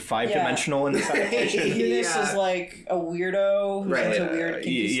know, 0.5 Yeah. dimensional in this adaptation. Eunice Yeah. is, like, a weirdo who's Right. into weird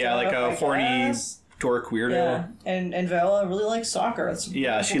kinky Yeah, like stuff, a I horny guess. dork weirdo. Yeah, and Viola really likes soccer.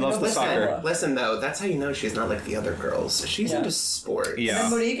 Yeah, she loves the Listen, soccer. listen, though, that's how you know she's not like the other girls. She's Yeah. into sports. Yeah. And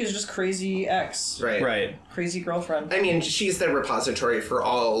Monique is just crazy ex. Right. Right. Crazy girlfriend. I mean, she's the repository for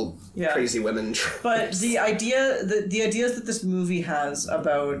all Yeah. crazy women. But the ideas that this movie has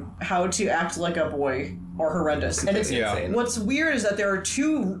about how to act like a boy are horrendous. And it's Yeah. insane. what's weird is that there are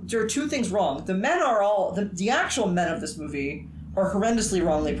two things wrong. The men are all the actual men of this movie are horrendously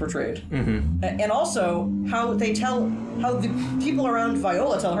wrongly portrayed. Mm-hmm. And also how the people around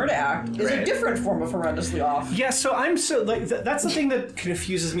Viola tell her to act is a Right. different form of horrendously off. Yeah, so I'm so like that's the thing that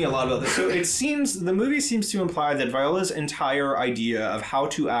confuses me a lot about this. So the movie seems to imply that Viola's entire idea of how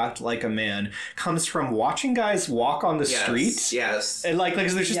to act like a man comes from watching guys walk on the street. Yes. And like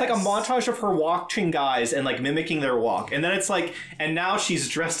there's just like a Yes. montage of her watching guys and like mimicking their walk. And then it's like, and now she's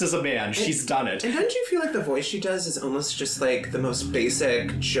dressed as a man. She's done it. And don't you feel like the voice she does is almost just like the most basic,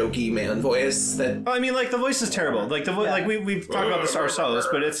 jokey man voice that... I mean, like the voice is terrible. Like the like we've talked about this ourselves,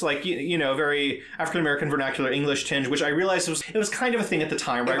 but it's like you know very African American vernacular English tinge, which I realized it was kind of a thing at the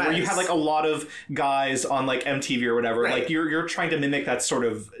time, right? Where you had like a lot of guys on like MTV or whatever. Right. Like you're trying to mimic that sort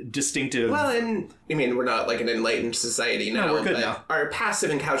of distinctive. Well, and I mean, we're not like an enlightened society now. No, we're good but now. Our passive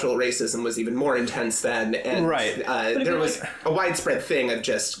and casual racism was even more intense then, and Right. there was a widespread thing of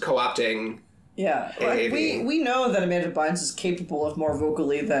just co-opting. Yeah, like, we know that Amanda Bynes is capable of more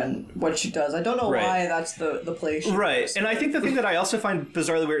vocally than what she does. I don't know Right. why that's the place. Right, and I think the thing that I also find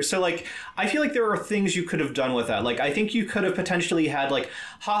bizarrely weird, so like, I feel like there are things you could have done with that. Like, I think you could have potentially had like,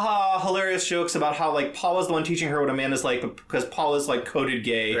 haha, hilarious jokes about how like Paul was the one teaching her what a man is like, but because Paul is like coded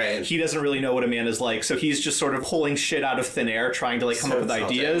gay, Right. he doesn't really know what a man is like, so he's just sort of pulling shit out of thin air, trying to like come So up with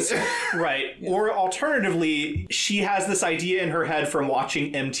insulting. ideas. Right, or alternatively, she has this idea in her head from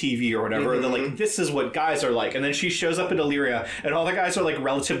watching MTV or whatever, that like, this is what guys are like, and then she shows up in Illyria, and all the guys are like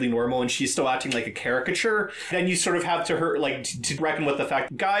relatively normal, and she's still acting like a caricature. Then you sort of have to her like to reckon with the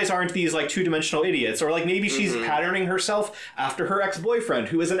fact guys aren't these like two-dimensional idiots, or like maybe she's patterning herself after her ex-boyfriend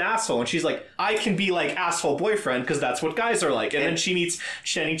who is an asshole, and she's like, I can be like asshole boyfriend because that's what guys are like. And then she meets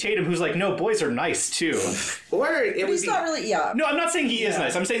Channing Tatum, who's like, no, boys are nice too. Or it would He's be... not really. Yeah. No, I'm not saying he is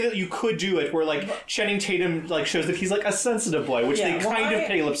nice. I'm saying that you could do it where like Channing Tatum like shows that he's like a sensitive boy, which Yeah, they well, kind of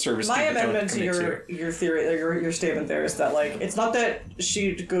pay lip service to. My but don't amendment to commit your theory, your statement there is that like it's not that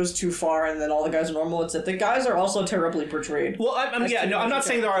she goes too far and then all the guys are normal. It's that the guys are also terribly portrayed. Well, I'm not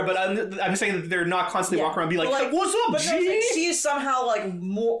saying there are, but I'm saying that they're not constantly walking around and be like, But, "What's up, but no, G?" she is somehow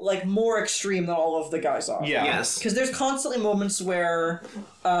like more extreme than all of the guys are. Yeah. Yes. Because there's constantly moments where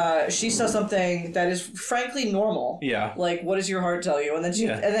she says something that is frankly normal. Yeah. Like, what does your heart tell you? And then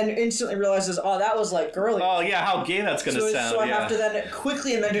Yeah. and then instantly realizes, oh, that was like girly. Oh yeah, how gay that's gonna So, sound. so I yeah. have to then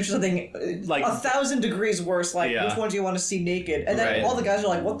quickly amend it to something Like- 1,000 degrees worse. Like, Yeah. which one do you want to see naked? And then Right. all the guys are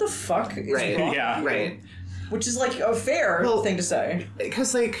like, "What the fuck is Right. wrong?" Yeah. Right. Which is like a fair thing to say.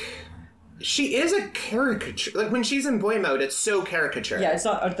 Because, like, she is a caricature. Like, when she's in boy mode, it's so caricature. Yeah, it's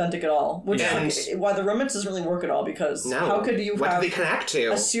not authentic at all. Which And- is like, why the romance doesn't really work at all. Because No. how could you what have do they connect to?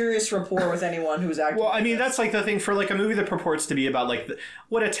 a serious rapport with anyone who's acting? Well, I mean, that's like the thing for like a movie that purports to be about like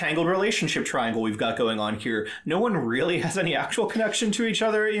what a tangled relationship triangle we've got going on here. No one really has any actual connection to each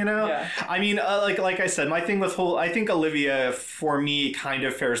other, you know. Yeah. I mean, like I said, my thing with I think Olivia for me kind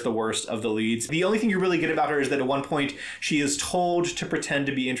of fares the worst of the leads. The only thing you really get about her is that at one point she is told to pretend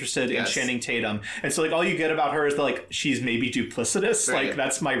to be interested in Yes. Channing Channing Tatum. And so, like, all you get about her is that, like, she's maybe duplicitous. Right. Like,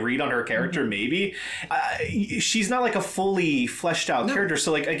 that's my read on her character, maybe. She's not, like, a fully fleshed out character.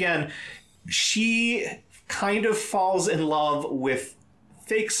 So, like, again, she kind of falls in love with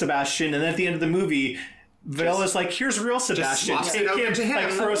fake Sebastian, and then at the end of the movie, Viola's like, here's real Sebastian. swaps Take it over him, to him. like,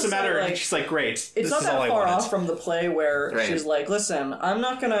 throws him at her, Like, and she's like, great. It's this not is all that I far wanted. off from the play where Right. she's like, listen, I'm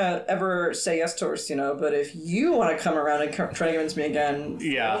not gonna ever say yes to Orsino, but if you want to come around and try to convince me again,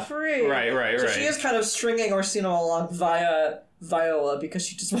 Yeah. feel free. Right. So she is kind of stringing Orsino along via Viola because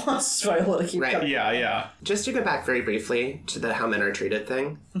she just wants Viola to keep Right. coming. Yeah. Just to go back very briefly to the how men are treated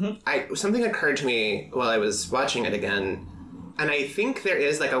thing, something occurred to me while I was watching it again, and I think there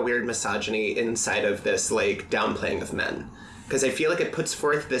is like a weird misogyny inside of this like downplaying of men, because I feel like it puts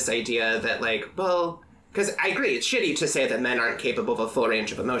forth this idea that like, well, because I agree, it's shitty to say that men aren't capable of a full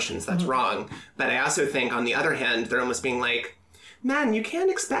range of emotions. That's wrong. But I also think, on the other hand, they're almost being like, man, you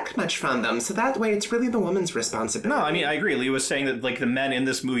can't expect much from them, so that way it's really the woman's responsibility. No, I mean, I agree. Lee was saying that, like, the men in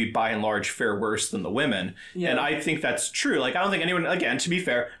this movie, by and large, fare worse than the women. Yeah. And I think that's true. Like, I don't think anyone, again, to be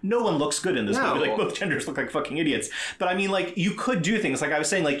fair, no one looks good in this No. movie. Like, both genders look like fucking idiots. But I mean, like, you could do things. Like I was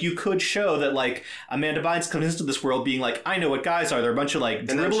saying, like, you could show that, like, Amanda Bynes comes into this world being like, I know what guys are. They're a bunch of, like,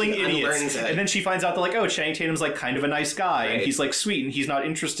 then dribbling she idiots. unlearns it. And then she finds out that, like, oh, Channing Tatum's, like, kind of a nice guy. And Right. he's, like, sweet. And he's not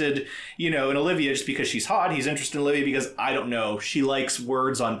interested, in Olivia just because she's hot. He's interested in Olivia because, I don't know, she likes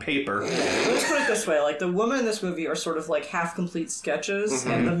words on paper. Let's put it this way, like, the women in this movie are sort of like half-complete sketches,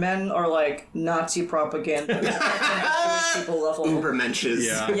 and the men are like Nazi propaganda Jewish people level. Ubermenches.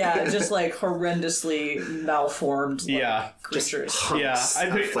 Yeah. Yeah, just like horrendously malformed like, Yeah. creatures. Yeah, I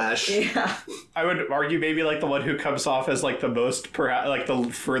Of think- flesh. Yeah. I would argue maybe like the one who comes off as like the most, perhaps like the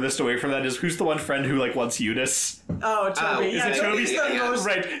furthest away from that is who's the one friend who like wants Eunice. Oh, Toby. Is Yeah, it Toby's Toby? the Yeah. most...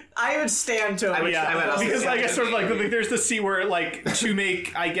 Right. I would stand Toby. Yeah, I would also because say I guess sort of like Toby. there's the scene where like to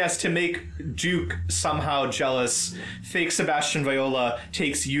make Duke somehow jealous, fake Sebastian Viola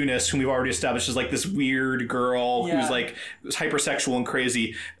takes Eunice, whom we've already established as like this weird girl Yeah. who's like hypersexual and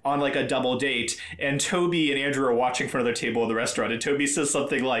crazy, on like a double date, and Toby and Andrew are watching from another table in the restaurant, and Toby says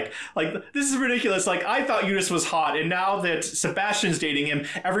something like this is ridiculous. Like, I thought Eunice was hot, and now that Sebastian's dating him,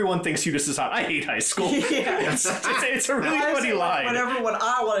 everyone thinks Eunice is hot. I hate high school. Yeah. It's a really I funny say, like, line. when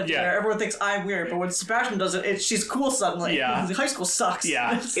I want to do Yeah. it, everyone thinks I'm weird, but when Sebastian does it, she's cool suddenly. Yeah. High school sucks.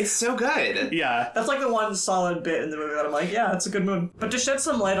 Yeah. It's so good. Yeah. That's like the one solid bit in the movie that I'm like, yeah, it's a good movie. But to shed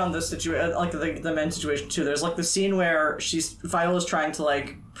some light on this situation, like the men's situation too, there's like the scene where Viola's trying to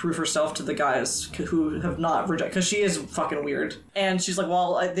like prove herself to the guys who have not rejected, because she is fucking weird. And she's like,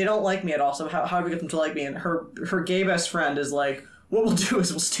 well, they don't like me at all, so how do we get them to like me? And her gay best friend is like, what we'll do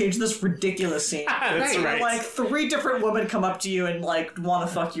is we'll stage this ridiculous scene. That's Right. right. Where, like, 3 different women come up to you and like want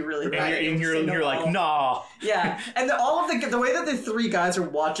to fuck you really bad. and you're, Say no you're like, all. nah. Yeah, and all of the way that the 3 guys are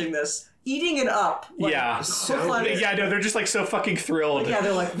watching this, eating it up. Like, Yeah. hook, line, and Yeah, no, they're just like so fucking thrilled. yeah,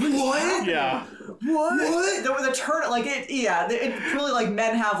 they're like, what? Yeah. What? The turn, like, it really, like,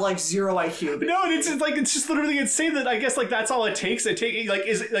 men have, like, 0 IQ. No, and it's just literally insane that I guess like that's all it takes. Is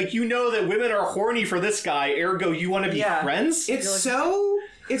that women are horny for this guy, ergo you want to be Yeah. friends?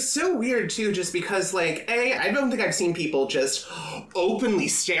 It's so weird too, just because like I don't think I've seen people just openly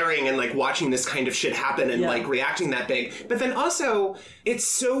staring and like watching this kind of shit happen and Yeah. like reacting that big. But then also it's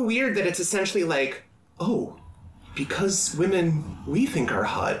so weird that it's essentially like, oh, because women we think are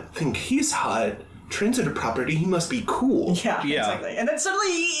hot think he's hot. Transitive property, he must be cool. Yeah, Yeah. exactly. And then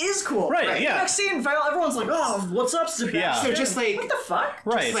suddenly he is cool. Right, yeah. Next scene, everyone's like, oh, what's up, Sebastian? Yeah. So just like what the fuck?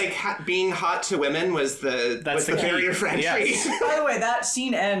 Right. Like being hot to women was the the key. barrier for entry. Yes. By the way, that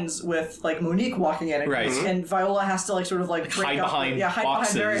scene ends with like Monique walking in, and, Right. and Viola has to like sort of like break hide up behind hide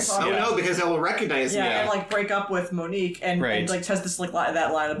boxes. behind various Oh objects. no, because they will recognize Yeah, me. and like break up with Monique, and, Right. and like has this like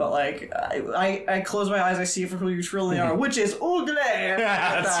that line about like I close my eyes, I see for who you truly are, which is ugly.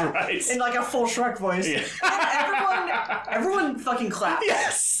 That's right. In like a full Shrek voice. Yeah. And everyone fucking claps.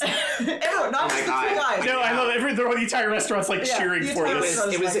 Yes. Everyone, not just the God. 3 guys. No, I love the entire restaurant's like Yeah, cheering the for entire this.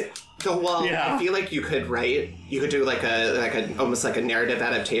 restaurant- I feel like you could do like a almost like a narrative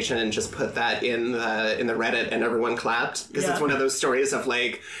adaptation and just put that in the Reddit and everyone clapped because Yeah. it's one of those stories of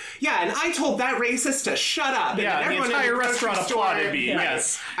like, yeah, and I told that racist to shut up. Yeah, and the everyone in entire grocery restaurant store- applauded me, Right.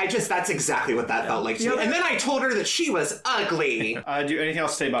 yes. That's exactly what that felt like to me. And then I told her that she was ugly. Do you anything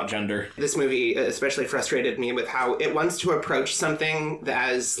else to say about gender? This movie especially frustrated me with how it wants to approach something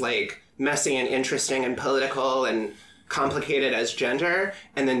that is like messy and interesting and political and complicated as gender,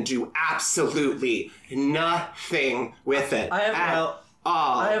 and then do absolutely nothing with it.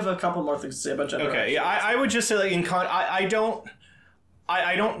 I have a couple more things to say about gender. Okay, yeah, I would just say like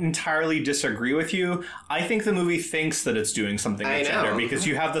I don't entirely disagree with you. I think the movie thinks that it's doing something with gender because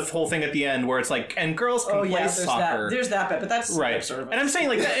you have the whole thing at the end where it's like, and girls can play soccer. There's that bit, but that's right. sort of and I'm saying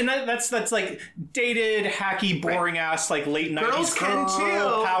like, that's like dated, hacky, boring ass like late 90s Girls can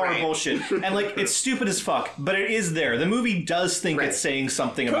too. power bullshit, and like it's stupid as fuck, but it is there. The movie does think it's saying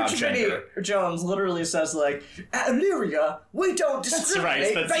something about gender. Vinnie Jones literally says like, at Illyria, we don't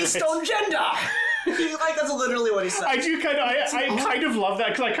discriminate based on gender. Like that's literally what he said. I do kind of, I kind of love that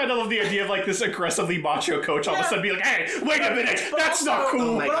because I kind of love the idea of like this aggressively macho coach all of a sudden be like, "Hey, wait a minute, that's not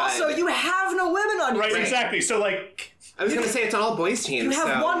cool." But also, you have no women on your team. Exactly. So like, I was going to say it's an all boys team. You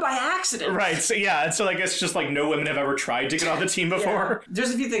have one by accident. Right. So yeah, and so I guess just like no women have ever tried to get on the team before.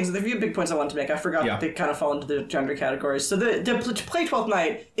 There's a few things, a few big points I wanted to make. I forgot that they kind of fall into the gender categories. So the play 12th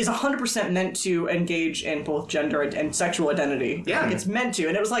Night is 100% meant to engage in both gender and sexual identity. Yeah. Like, it's meant to,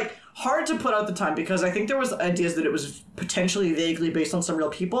 and it was like hard to put out at the time because I think there was ideas that it was potentially vaguely based on some real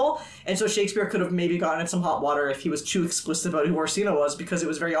people, and so Shakespeare could have maybe gotten in some hot water if he was too explicit about who Orsino was, because it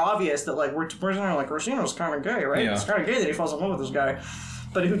was very obvious that like Orsino's kind of gay, right? Yeah. It's kind of gay that he falls in love with this guy,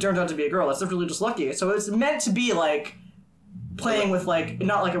 but who turned out to be a girl. That's really just lucky. So it's meant to be like playing with like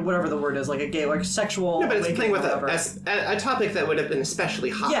not like whatever the word is, like a gay, like sexual. No, but it's playing with a topic that would have been especially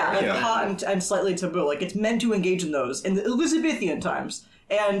hot. Yeah, like hot and slightly taboo. Like it's meant to engage in those in the Elizabethan times.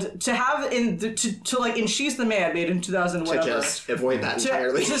 And to have in She's the Man, made in 2000 whatever, to just avoid that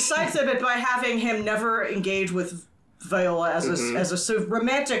entirely. To sidestep it by having him never engage with Viola as a sort of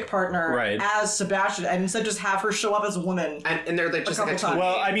romantic partner as Sebastian, and instead just have her show up as a woman. And they're like just like a times.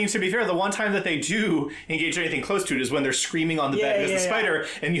 Well, I mean, to be fair, the one time that they do engage anything close to it is when they're screaming on the bed as the spider,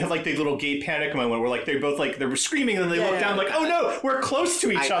 and you have like the little gay panic moment where like they both like they were screaming and then they look down like, oh no, we're close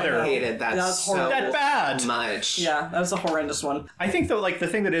to each other. I hated that. That was horrible. That bad. Much. Yeah, that was a horrendous one. I think though, like the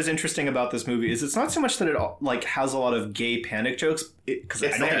thing that is interesting about this movie is it's not so much that it like has a lot of gay panic jokes, because I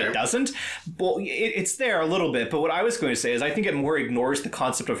don't think it doesn't. Well, it's there a little bit, but what I was going to say is I think it more ignores the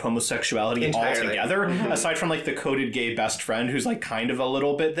concept of homosexuality altogether, aside from like the coded gay best friend who's like kind of a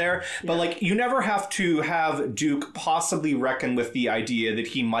little bit there. But like you never have to have Duke possibly reckon with the idea that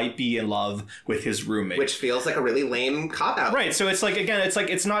he might be in love with his roommate, which feels like a really lame cop-out. Right, so it's like, again, it's like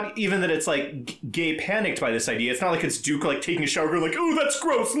it's not even that it's like gay panicked by this idea. It's not like it's Duke like taking a shower going like, oh, that's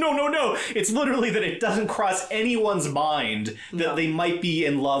gross, no. It's literally that it doesn't cross anyone's mind that they might be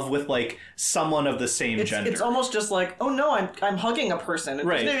in love with like someone of the same gender. It's almost just like, oh no, I'm hugging a person. It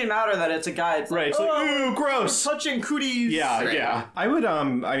doesn't even matter that it's a guy. It's like, it's like, ooh, gross. Touching cooties. Yeah. I would,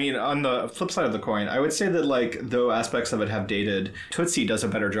 I mean, on the flip side of the coin, I would say that like, though aspects of it have dated, Tootsie does a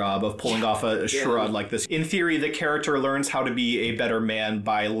better job of pulling off a charade like this. In theory, the character learns how to be a better man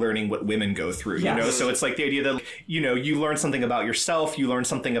by learning what women go through, you know? So it's like the idea that, you know, you learn something about yourself, you learn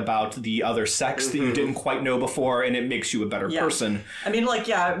something about the other sex that you didn't quite know before, and it makes you a better person. I mean, like,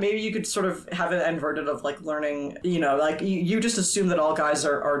 maybe you could sort of have it inverted of like learning, you know, like you just assume that all guys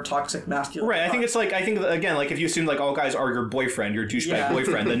are toxic masculine. Right, I think it's like, again, like if you assume like all guys are your boyfriend, your douchebag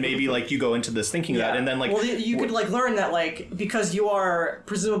boyfriend, then maybe like you go into this thinking that, and then like... Well, you could like learn that like, because you are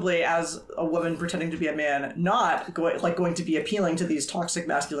presumably as a woman pretending to be a man, not going to be appealing to these toxic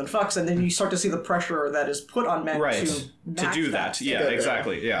masculine fucks, and then you start to see the pressure that is put on men to do that. Yeah,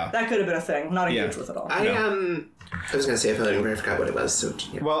 exactly, That could have been a thing, not engaged with at all. I was going to say a feeling, but I forgot what it was. So,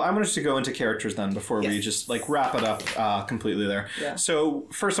 Well, I'm going to go into characters then before we just like wrap it up completely there. Yeah. So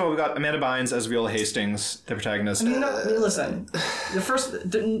first of all, we've got Amanda Bynes as Viola Hastings, the protagonist. I mean, listen, the first,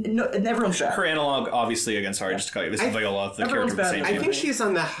 everyone's bad. Her analog, obviously, again, sorry, just to cut you, this is Viola, the character of the same I think she's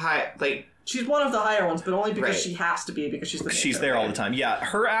on the high, like... She's one of the higher ones, but only because she has to be, because she's there all the time. Yeah,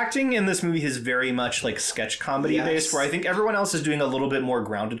 her acting in this movie is very much like sketch comedy based, where I think everyone else is doing a little bit more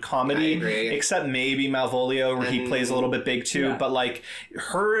grounded comedy, except maybe Malvolio, where he plays a little bit big too. But like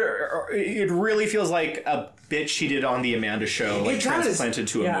her, it really feels like a bit she did on the Amanda Show, like transplanted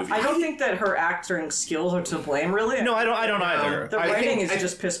to a movie. I don't think that her acting skills are to blame, really. No, I don't either. The writing is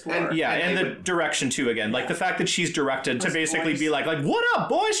just piss poor. And the direction too. Again, like the fact that she's directed to basically be like, what up,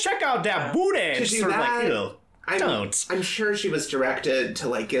 boys? Check out that booty. Sort of like, ew. I'm sure she was directed to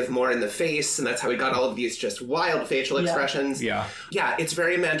like give more in the face, and that's how we got all of these just wild facial expressions. Yeah, it's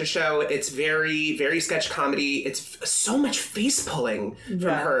very Amanda Show. It's very, very sketch comedy. It's so much face pulling from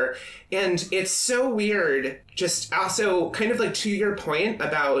her, and it's so weird. Just also kind of like to your point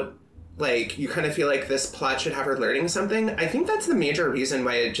about like, you kind of feel like this plot should have her learning something. I think that's the major reason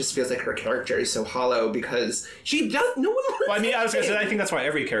why it just feels like her character is so hollow, because she does, no one learns Well, I mean, I was going to say, I anything. think that's why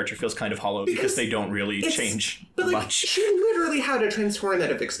every character feels kind of hollow, because they don't really It's- change But, like, much. she literally had a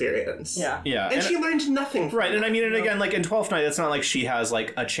transformative experience. Yeah. Yeah. And she learned nothing from Right, and it. I mean, and again, like in 12th Night, it's not like she has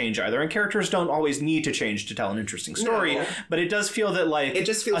like a change either, and characters don't always need to change to tell an interesting story. No. But it does feel that like It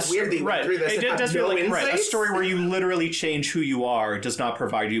just feels weird that you went right. through this and It had does no feel like right, a insights. story where you literally change who you are does not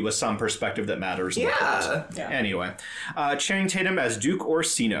provide you with some perspective that matters. in the plot. Yeah. Anyway, Channing Tatum as Duke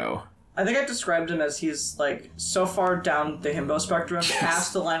Orsino. I think I described him as he's like so far down the himbo spectrum,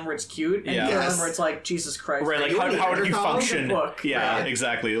 past the line where it's cute, and Yeah. the line Yes. where it's like, Jesus Christ. Right, like you how a do you Neanderthal? function? The book, Yeah, right.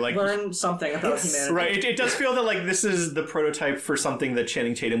 exactly. Like Learn something about humanity. right, it does feel that like this is the prototype for something that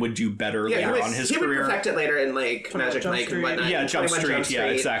Channing Tatum would do better Yeah, later he, on his he would career. perfect it later in, like, Magic Jump Mike Street. and whatnot. Yeah, Jump 21 Street. Yeah,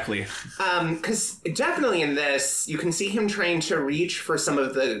 exactly. Because definitely in this, you can see him trying to reach for some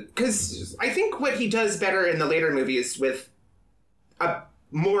of the... Because I think what he does better in the later movies with a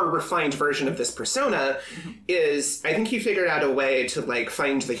more refined version of this persona is I think he figured out a way to, like,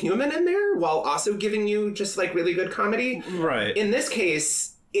 find the human in there while also giving you just, like, really good comedy. Right. In this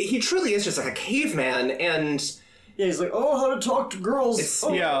case, he truly is just like a caveman, and... Yeah, he's like, oh, how to talk to girls. It's-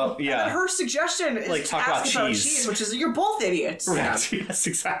 Oh. Yeah, And yeah. then her suggestion is Like, to talk ask about about cheese. which is, you're both idiots. Right. Yes,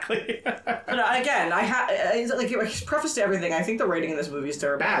 exactly. But again, like preface to everything, I think the rating in this movie is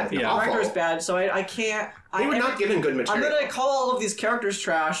terrible. Bad. The Yeah. director is Awful. bad, so I can't... They were not given good I'm material. gonna call all of these characters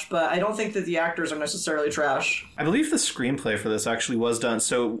trash, but I don't think that the actors are necessarily trash. I believe the screenplay for this actually was done.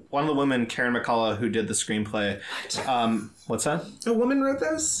 So one of the women, Karen McCullough, who did the screenplay, what's that? A woman wrote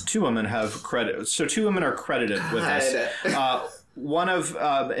this? 2 women have credit. So 2 women are credited with this. God. One of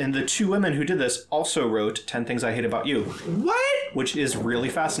and the 2 women who did this also wrote 10 Things I Hate About You, What? which is really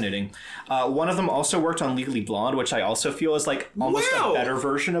fascinating. One of them also worked on Legally Blonde, which I also feel is like almost Wow. a better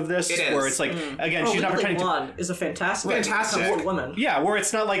version of this, It is. where it's like again she's not Legally pretending to. Blonde is a fantastic Fantastic. woman. Yeah, where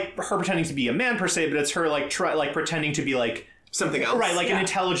it's not like her pretending to be a man per se, but it's her like pretending to be like Something else. right, like an Yeah.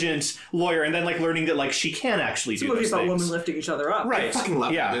 intelligent lawyer, and then like learning that like she can actually It's a do movie those about things. women lifting each other up. Right. I fucking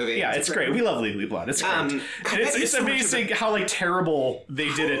love yeah, that movie. Yeah, it's great. We love Legally Blonde. It's great. And it's so much amazing how like terrible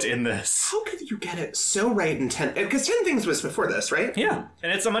they did it in this. How could you get it so right in 10? Because 10 Things was before this, right? Yeah,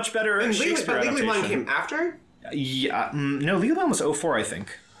 and it's a much better And Shakespeare Legally Blonde adaptation. came after? Yeah, no, Legally Blonde was 04, I think.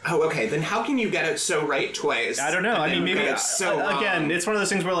 Oh, okay. Then how can you get it so right twice? I don't know. and I mean, then maybe get it so wrong? again, it's one of those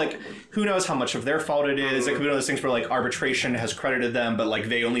things where like, who knows how much of their fault it is? It could be one of those things where like arbitration has credited them, but like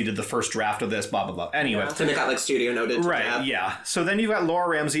they only did the first draft of this. Blah blah blah. Anyway. Then it got like studio noted. Right, yeah. So then you've got Laura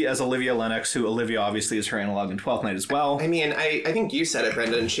Ramsey as Olivia Lennox, who Olivia obviously is her analog in 12th Night as well. I mean, I think you said it,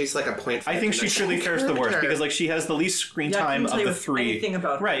 Brendan. She's like a 0.5. I think she truly fares the worst because like she has the least screen Yeah, I time couldn't of tell the you 3. anything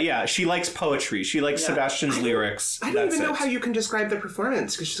about her. Right, yeah. She likes poetry. She likes Yeah. Sebastian's lyrics. I don't That's even know it. how you can describe the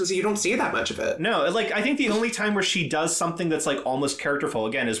performance because you don't see that much of it. No, like I think the only time where she does something that's like almost characterful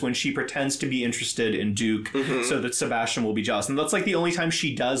again is when she pretends to be interested in Duke so that Sebastian will be jealous. And that's like the only time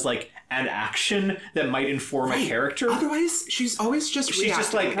she does like an action that might inform a character. Otherwise, she's always just She's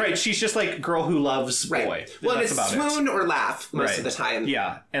just like she's just like girl who loves Right. boy. Well, That's it's about it. swoon or laugh most of the time.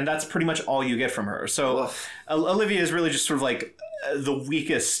 Yeah, and that's pretty much all you get from her. So Oof. Olivia is really just sort of like the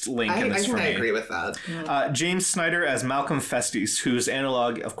weakest link in I this think for I me. agree with that. James Snyder as Malcolm Festus, whose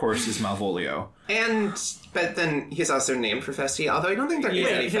analog, of course, is Malvolio. But then he's also named for Festi, although I don't think there is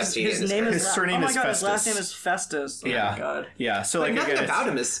any Festi his in name this is His surname oh my is God, his last Festus. name is Festus. Oh Yeah, my God. yeah. So But like nothing again, about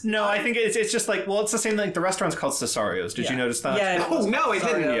it's- him is... No, I think it's just like it's the same. Like the restaurant's called Cesario's. Did you notice that? Yeah. Oh, no, I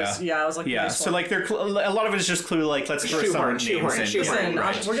didn't. Yeah. I was like, Yeah, nice so one. like they're a lot of it is just clearly like let's throw some Shoehorn, names in. shoehorn. Listen,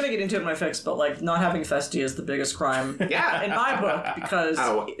 Right. we're gonna get into it in my fix, but like not having Festi is the biggest crime Yeah. in my book because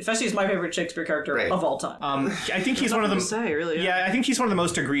Oh. Festi is my favorite Shakespeare character Right. of all time. I think he's one of the nothing to say, really, Yeah, I think he's one of the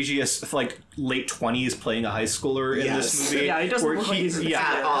most egregious like late 20s playing a high schooler in Yes. this movie. Yeah, he doesn't where look like he's in yeah,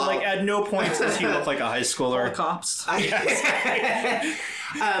 at all. like at no point does he look like a high schooler. Cops.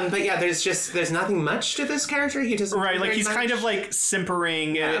 But yeah, there's nothing much to this character. He doesn't Right, do like very he's much. kind of like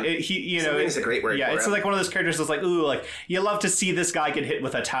simpering, and Simpering's a great word Yeah, for it's him. like one of those characters that's like, ooh, like you love to see this guy get hit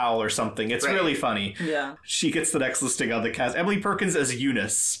with a towel or something. It's Right. really funny. Yeah. She gets the next listing on the cast. Emily Perkins as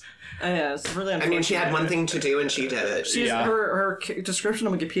Eunice. Yeah, it's really I unfortunate. mean, she had one thing to do and she did it. Yeah. Her description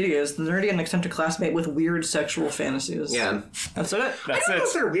on Wikipedia is nerdy and eccentric classmate with weird sexual fantasies. Yeah. That's it. I That's don't know it.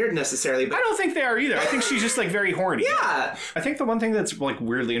 if they're weird necessarily, but I don't think they are either. I think she's just like very horny. yeah. I think the one thing that's like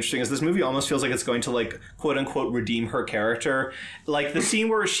weirdly interesting is this movie almost feels like it's going to like quote unquote redeem her character. Like the scene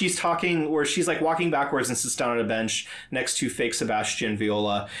where she's like walking backwards and sits down on a bench next to fake Sebastian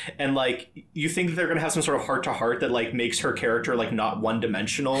Viola, and like you think that they're gonna have some sort of heart to heart that like makes her character like not one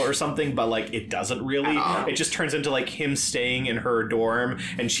dimensional or something, but like it doesn't really. It just turns into like him staying in her dorm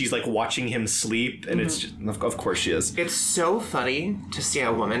and she's like watching him sleep, and it's just, of course she is. It's so funny to see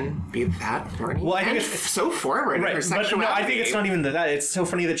a woman be that horny. Well, I think and it's so forward in her but sexuality. no, I think it's not even that. It's so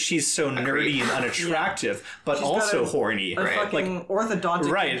funny that she's so nerdy and unattractive, but She's also got horny. A fucking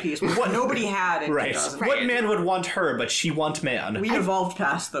orthodontic Right. piece, what nobody had in Right. 2000. What man would want her, but she want man? We evolved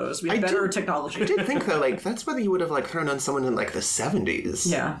past those. We have better technology. I did think though, like that's whether you would have like thrown on someone in like the 70s.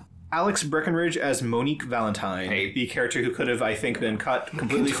 Yeah. Alex Breckenridge as Monique Valentine, the character who could have, I think, been cut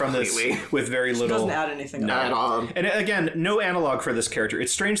completely from this with very little. Doesn't add anything. Not at all. And again, no analog for this character.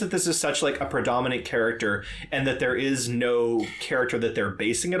 It's strange that this is such like a predominant character, and that there is no character that they're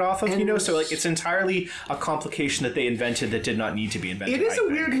basing it off of. You know, so like it's entirely a complication that they invented that did not need to be invented. It is a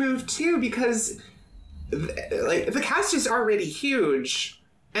weird move too because like the cast is already huge,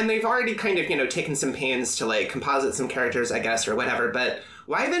 and they've already kind of taken some pains to like composite some characters, I guess, or whatever. But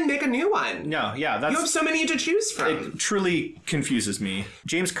why then make a new one? No, yeah, that's... You have so many to choose from. It truly confuses me.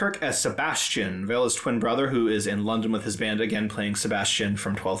 James Kirk as Sebastian, Viola's twin brother, who is in London with his band, again playing Sebastian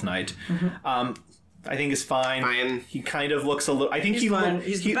from 12th Night. I think is fine. He kind of looks a little... I think he's fine.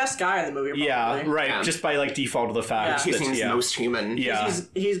 He's the best guy in the movie, probably. Yeah, right. Yeah. Just by like default of the fact. He seems most human. Yeah.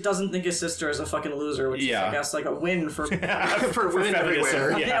 He doesn't think his sister is a fucking loser, which is, I guess, like a win for for women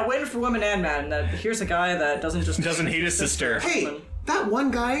everywhere. Yeah, a win for women and men. That here's a guy that doesn't hate his sister. Hey, that one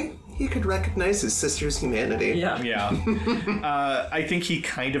guy, he could recognize his sister's humanity. Yeah. I think he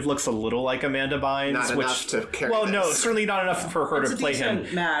kind of looks a little like Amanda Bynes. Not enough to carry Well, this. no, certainly not enough for her to play him.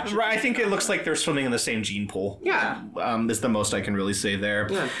 Match. Right, I think it looks like they're swimming in the same gene pool. Yeah. Is the most I can really say there.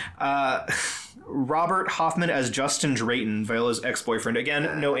 Yeah. Robert Hoffman as Justin Drayton, Viola's ex-boyfriend.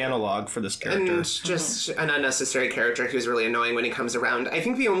 Again, no analog for this character. And just an unnecessary character who's really annoying when he comes around. I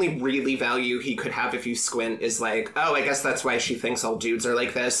think the only really value he could have if you squint is like, oh, I guess that's why she thinks all dudes are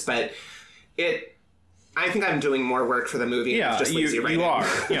like this, but I think I'm doing more work for the movie. Yeah, just lazy writing. you are.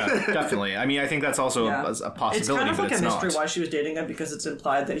 Yeah, definitely. I mean, I think that's also a possibility, it's kind of but like it's a mystery not. why she was dating him, because it's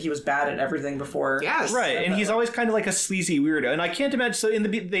implied that he was bad at everything before. Yes. Right, and he's always kind of like a sleazy weirdo. And I can't imagine... So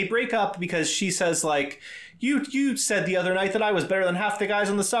they break up because she says, like... You said the other night that I was better than half the guys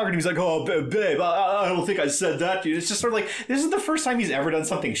on the soccer team. He's like, oh, babe, I don't think I said that, dude. It's just sort of like, this is the first time he's ever done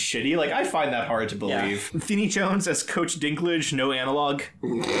something shitty. Like, I find that hard to believe. Yeah. Vinnie Jones as Coach Dinklage, no analog.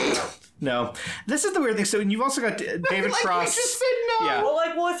 No. This is the weird thing. So you've also got David Cross. I just said no. Yeah. Well,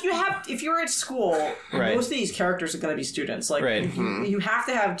 if you're at school, most of these characters are going to be students. Like, you have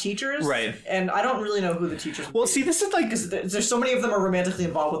to have teachers. Right. And I don't really know who the teachers are. Well, see, this is like... Because there's so many of them are romantically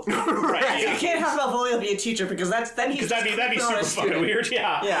involved with Right. You can't have Malvolio be a teacher, because that'd be super fucking weird.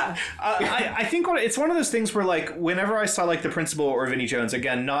 Yeah. Yeah. I think it's one of those things where, like, whenever I saw, like, the principal or Vinnie Jones,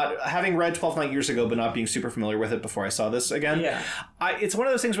 again, not having read 12th Night years ago, but not being super familiar with it before I saw this again, it's one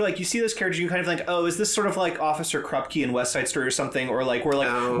of those things where, like, you see this character, you kind of think, oh, is this sort of like Officer Krupke in West Side Story or something, or like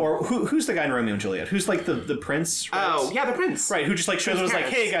or who's the guy in Romeo and Juliet? Who's like the prince? Right? Oh, yeah, the prince. Right, who just like shows us like,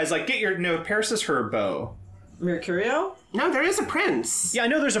 hey guys, like Paris is her beau. Mercurio? No, there is a prince. Yeah, I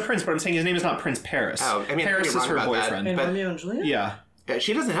know there's a prince, but I'm saying his name is not Prince Paris. Oh, I mean, Paris is her boyfriend. In Romeo and Juliet? Yeah.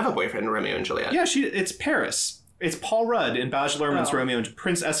 She doesn't have a boyfriend in Romeo and Juliet. Yeah, it's Paris. It's Paul Rudd in Baz Luhrmann's Romeo and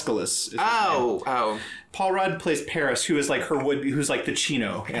Prince Aeschylus. Is his name. Paul Rudd plays Paris, who is like who's like the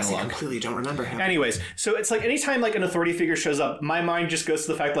Chino analog. I completely don't remember him. Anyways, so it's like anytime like an authority figure shows up, my mind just goes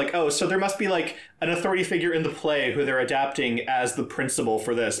to the fact like, oh, so there must be like an authority figure in the play who they're adapting as the principal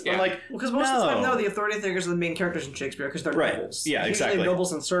for this. Yeah. But like, because most of the time, the authority figures are the main characters in Shakespeare because they're nobles. Yeah, usually exactly.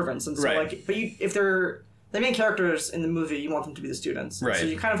 Nobles and servants, and so like, but if they're the main characters in the movie, you want them to be the students. Right. So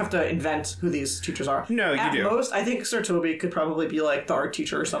you kind of have to invent who these teachers are. No, At you do. At most, I think Sir Toby could probably be like the art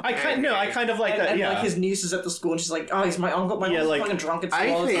teacher or something. I kind of like that. And Yeah. like his niece is at the school, and she's like, "Oh, he's my uncle. My uncle's like, fucking drunk at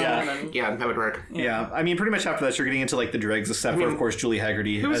school all the time." Yeah, that would work. Yeah, I mean, pretty much after that, you're getting into like the dregs, except for of course Julie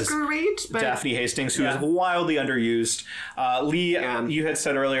Haggerty Who's as great, but Daphne Hastings, who is wildly underused. Lee, you had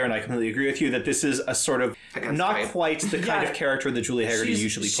said earlier, and I completely agree with you, that this is a sort of not quite the kind of character that Julie Haggerty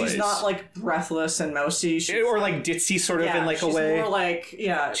usually plays. She's not like breathless and mousy, or like ditzy sort of in like a way. She's more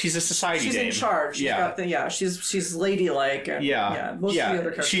like she's a society she's dame. in charge. She's got she's ladylike. And, most of the other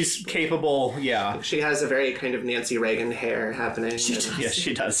characters. She's capable. Yeah, she has a very kind of Nancy Reagan hair happening. Yes,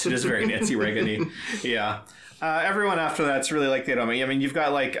 she does. She is very Nancy Reagan-y. Yeah. Everyone after that's really like the I mean, you've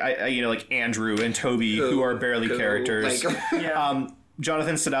got like like Andrew and Toby who are barely characters.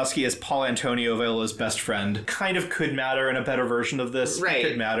 Jonathan Sadowski as Paul Antonio, Viola's best friend, kind of could matter in a better version of this. Right. It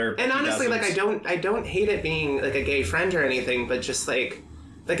could matter. And honestly, like, I don't hate it being, like, a gay friend or anything, but just, like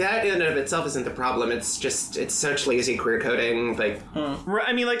that in and of itself isn't the problem. It's just, it's such lazy queer coding. Like,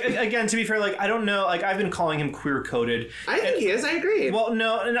 I mean, like, again, to be fair, like, I don't know, like, I've been calling him queer coded. I think he is, I agree. Well,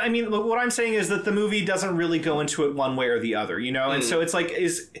 no, and I mean, what I'm saying is that the movie doesn't really go into it one way or the other, you know? And so it's like,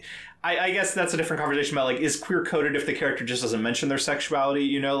 I guess that's a different conversation about, like, is queer coded if the character just doesn't mention their sexuality,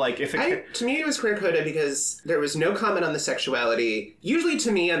 you know? Like, if to me, it was queer coded because there was no comment on the sexuality. Usually,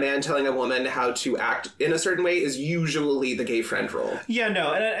 to me, a man telling a woman how to act in a certain way is usually the gay friend role. Yeah,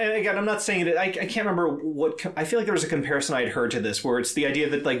 no, and again, I'm not saying that, I can't remember I feel like there was a comparison I had heard to this, where it's the idea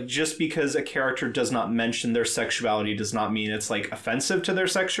that, like, just because a character does not mention their sexuality does not mean it's, like, offensive to their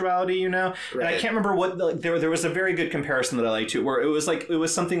sexuality, you know? Right. And I can't remember what, like, there was a very good comparison that I liked too, where it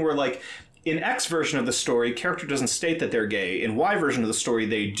was something where, like, in X version of the story, character doesn't state that they're gay. In Y version of the story,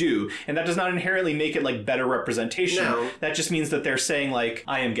 they do. And that does not inherently make it, like, better representation. No. That just means that they're saying, like,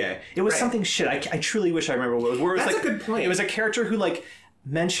 I am gay. It was something shit. I truly wish I remember what it was. Where it was, that's like, a good point. It was a character who, like,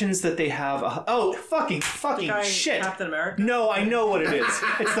 mentions that they have fucking shit. Captain America? No, I know what it is.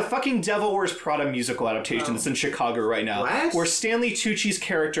 It's the fucking Devil Wears Prada musical adaptation that's in Chicago right now. What? Where Stanley Tucci's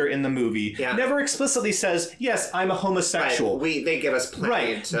character in the movie never explicitly says, yes, I'm a homosexual. Right. They give us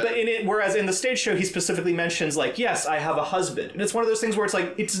plenty But whereas in the stage show, he specifically mentions, like, yes, I have a husband. And it's one of those things where it's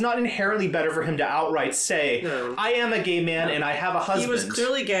like, it's not inherently better for him to outright say, I am a gay man and I have a husband. He was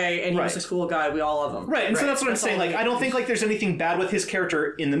clearly gay and he was a cool guy. We all love him. Right, and so that's what I'm saying. Like, I don't think, like, there's anything bad with his character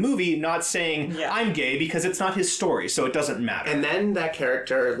in the movie not saying, I'm gay, because it's not his story, so it doesn't matter. And then that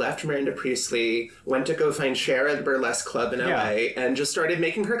character left Miranda Priestley, went to go find Cher at the burlesque club in LA, and just started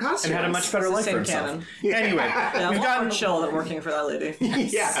making her costumes. And had a much better life for himself. Canon. Anyway, we've gotten chill at working for that lady.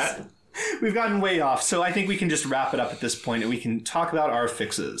 Yeah. We've gotten way off, so I think we can just wrap it up at this point, and we can talk about our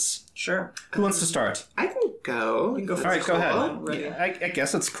fixes. Sure. Who wants to start? I can go. You can go first. All right, go ahead. Yeah, I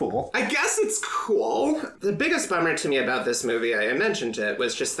guess it's cool. The biggest bummer to me about this movie, I mentioned it,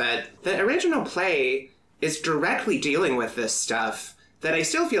 was just that the original play is directly dealing with this stuff that I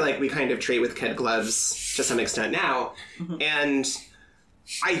still feel like we kind of treat with kid gloves to some extent now. And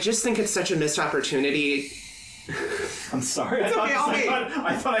I just think it's such a missed opportunity. I'm sorry. It's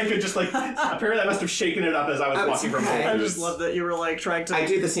I thought I could just, like, apparently I must have shaken it up as I was walking from home. I just love that you were, like, trying to... I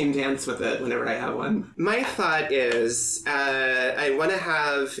do the same dance with it whenever I have one. My thought is I want to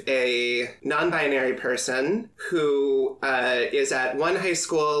have a non-binary person who is at one high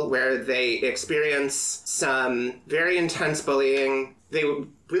school where they experience some very intense bullying. They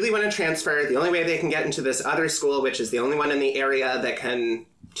really want to transfer. The only way they can get into this other school, which is the only one in the area that can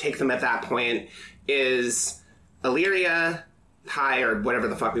take them at that point, is Illyria High, or whatever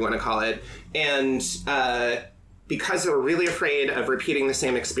the fuck we want to call it. And because they're really afraid of repeating the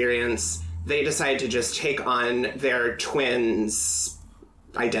same experience, they decide to just take on their twins'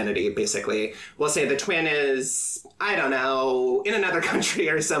 identity, basically. We'll say the twin is, I don't know, in another country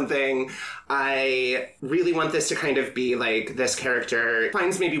or something. I really want this to kind of be like this character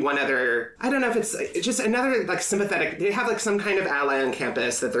finds maybe one other, I don't know if it's just another, like, sympathetic, they have, like, some kind of ally on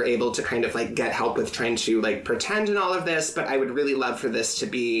campus that they're able to kind of, like, get help with trying to, like, pretend in all of this. But I would really love for this to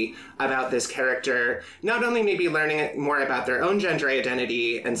be about this character not only maybe learning more about their own gender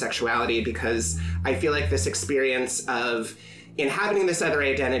identity and sexuality, because I feel like this experience of inhabiting this other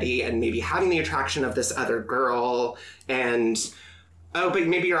identity and maybe having the attraction of this other girl, and but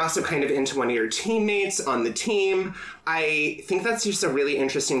maybe you're also kind of into one of your teammates on the team. I think that's just a really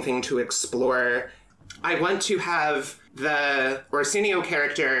interesting thing to explore. I want to have the Arsenio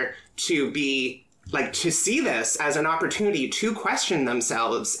character to be, like, to see this as an opportunity to question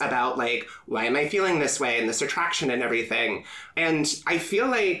themselves about, like, why am I feeling this way and this attraction and everything. And I feel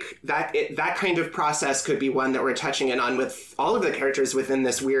like that kind of process could be one that we're touching in on with all of the characters within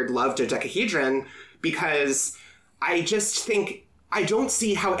this weird love dodecahedron, because I just think I don't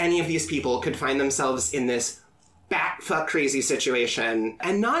see how any of these people could find themselves in this bat-fuck crazy situation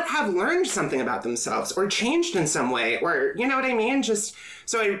and not have learned something about themselves or changed in some way, or, you know what I mean? Just,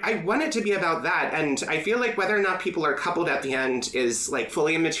 so I want it to be about that, and I feel like whether or not people are coupled at the end is, like,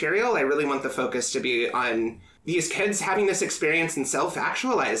 fully immaterial. I really want the focus to be on these kids having this experience and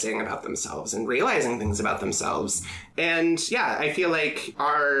self-actualizing about themselves and realizing things about themselves. And yeah, I feel like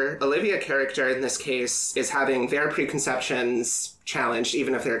our Olivia character in this case is having their preconceptions challenged,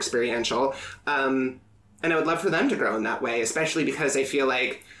 even if they're experiential. And I would love for them to grow in that way, especially because I feel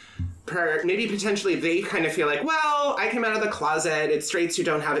like maybe potentially they kind of feel like, well, I came out of the closet, it's straights who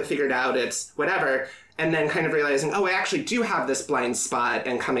don't have it figured out, it's whatever. And then kind of realizing, oh, I actually do have this blind spot,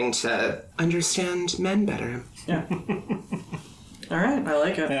 and coming to understand men better. Yeah. All right, I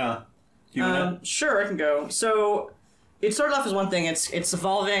like it. Yeah. You wanna- Sure, I can go. So it started off as one thing. It's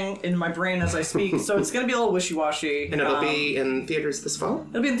evolving in my brain as I speak, so it's going to be a little wishy-washy. And it'll be in theaters this fall?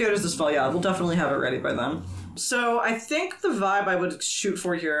 It'll be in theaters this fall, yeah. We'll definitely have it ready by then. So I think the vibe I would shoot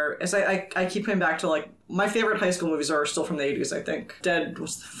for here is I keep coming back to, like, my favorite high school movies are still from the 80s, I think.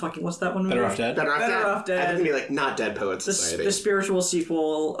 what's that one movie? Better Off Dead? Better Off Dead. I think it'd be like Not Dead Poets Society. The spiritual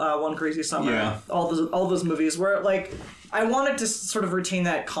sequel, One Crazy Summer. Yeah. All those movies where, like, I wanted to sort of retain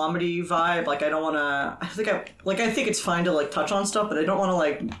that comedy vibe. Like, I don't want to... I think it's fine to, like, touch on stuff, but I don't want to,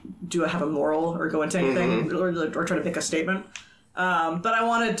 like, have a moral or go into anything or try to make a statement. But I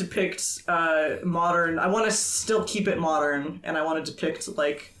want to depict modern... I want to still keep it modern, and I want to depict,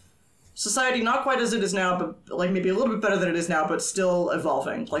 like, society not quite as it is now, but, like, maybe a little bit better than it is now, but still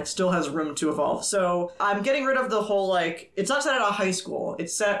evolving. Like, still has room to evolve. So I'm getting rid of the whole, like... It's not set at a high school. It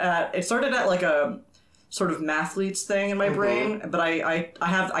started at, like, a sort of mathletes thing in my brain, but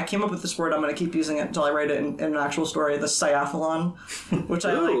I came up with this word. I'm going to keep using it until I write it in an actual story. The sciathlon, which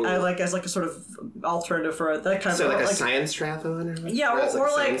I like as like a sort of alternative for that kind of like a science triathlon, or yeah, or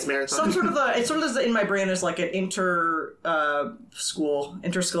like some sort of it sort of is in my brain as like an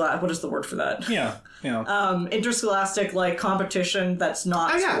interscholastic. What is the word for that? Yeah. Interscholastic like competition that's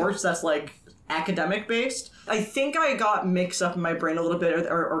not sports. That's like academic based. I think I got mixed up in my brain a little bit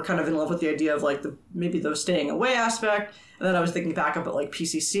or kind of in love with the idea of like maybe the staying away aspect. And then I was thinking back about like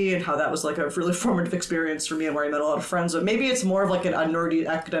PCC and how that was like a really formative experience for me and where I met a lot of friends. So maybe it's more of like a nerdy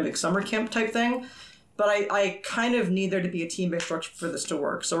academic summer camp type thing. But I kind of need there to be a team-based structure for this to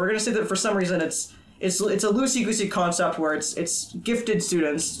work. So we're going to say that for some reason it's a loosey-goosey concept where it's gifted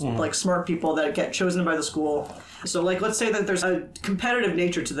students, like smart people that get chosen by the school. So, like, let's say that there's a competitive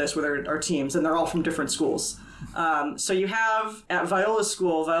nature to this where there are teams, and they're all from different schools. So you have, at Viola's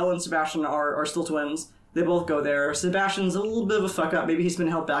school, Viola and Sebastian are still twins. They both go there. Sebastian's a little bit of a fuck-up. Maybe he's been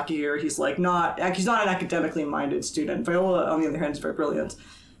held back a year. He's not an academically minded student. Viola, on the other hand, is very brilliant.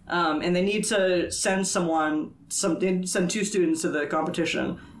 And they need to send two students to the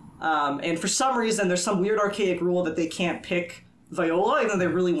competition. And for some reason, there's some weird archaic rule that they can't pick Viola, even though they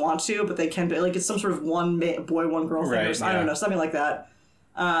really want to, but they can be, like, it's some sort of one boy, one girl thing, or I don't know, something like that,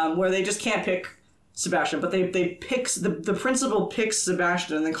 where they just can't pick Sebastian, but they pick, the principal picks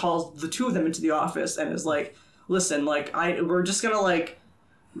Sebastian and then calls the two of them into the office and is like, listen, like, we're just gonna, like,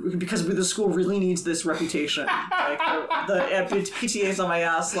 because the school really needs this reputation. Like, the PTA's on my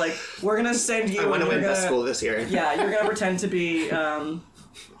ass, like, we're gonna send you... I want to win best school this year. Yeah, you're gonna pretend to be...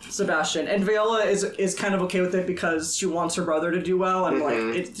 Sebastian, and Viola is kind of okay with it because she wants her brother to do well, and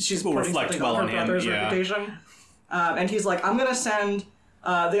like she's putting reflect something well on her on brother's him, reputation. And he's like, I'm gonna send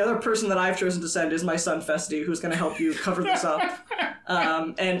the other person that I've chosen to send is my son Festi, who's gonna help you cover this up.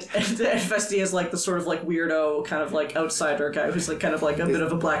 And Festi is like the sort of like weirdo kind of like outsider guy who's like kind of like a bit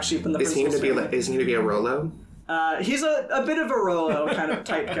of a black sheep in the. Is he going to be a Rolo? He's a bit of a Rolo kind of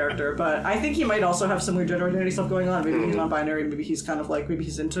type character, but I think he might also have some weird gender identity stuff going on. Maybe he's non-binary, maybe he's kind of like, maybe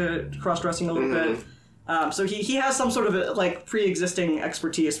he's into cross-dressing a little bit. So he has some sort of like pre-existing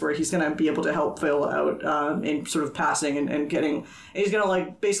expertise where he's going to be able to help Viola out in sort of passing and getting, and he's going to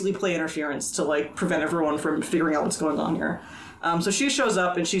like basically play interference to like prevent everyone from figuring out what's going on here. So she shows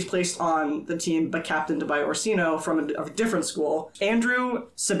up and she's placed on the team but captained by Orsino from a different school. Andrew,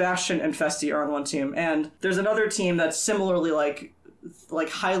 Sebastian, and Festi are on one team, and there's another team that's similarly like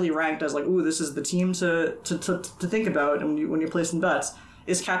highly ranked as like, ooh, this is the team to think about when you're placing bets.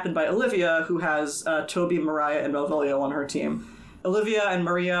 Is captained by Olivia, who has Toby, Mariah, and Malvolio on her team. Olivia and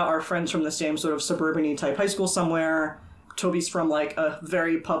Maria are friends from the same sort of suburban-y type high school somewhere. Toby's from like a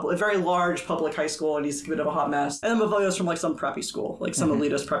very large public high school, and he's a bit of a hot mess. And then Malvolio's from like some preppy school, like some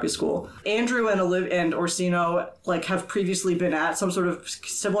elitist preppy school. Andrew and Orsino like have previously been at some sort of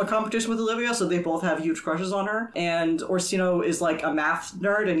similar competition with Olivia, so they both have huge crushes on her. And Orsino is like a math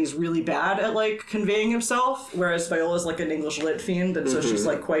nerd, and he's really bad at like conveying himself, whereas Viola's like an English lit fiend, and so she's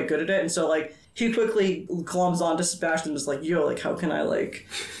like quite good at it. And so like he quickly glums onto Sebastian and is like, yo, like, how can I, like,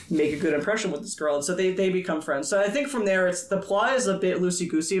 make a good impression with this girl? And so they become friends. So I think from there, the plot is a bit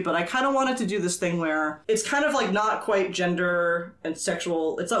loosey-goosey, but I kind of wanted to do this thing where it's kind of, like, not quite gender and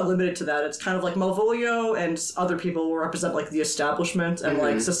sexual. It's not limited to that. It's kind of like Malvolio and other people will represent, like, the establishment and,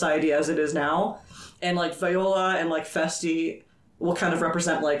 like, society as it is now. And, like, Viola and, like, Festi will kind of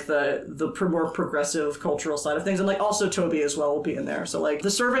represent like the more progressive cultural side of things, and like also Toby as well will be in there. So like the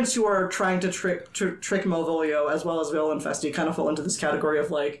servants who are trying to trick Malvolio as well as Viola and Festi kind of fall into this category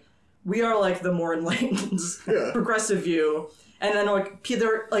of like, we are like the more enlightened progressive view, and then like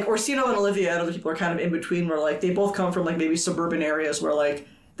they're like Orsino and Olivia and other people are kind of in between, where like they both come from like maybe suburban areas where like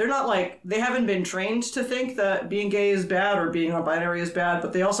they're not like, they haven't been trained to think that being gay is bad or being non-binary is bad,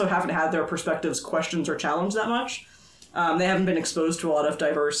 but they also haven't had their perspectives questioned or challenged that much. They haven't been exposed to a lot of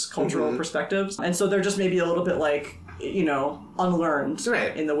diverse cultural perspectives, and so they're just maybe a little bit like, you know, unlearned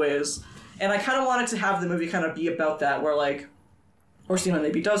in the ways. And I kind of wanted to have the movie kind of be about that, where like Orsino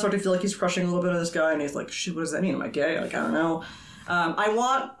maybe does start to feel like he's crushing a little bit of this guy, and he's like, shit, what does that mean? Am I gay? Like, I don't know.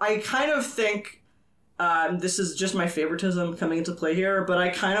 I kind of think, this is just my favoritism coming into play here, but I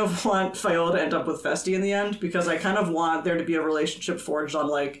kind of want Viola to end up with Festi in the end, because I kind of want there to be a relationship forged on,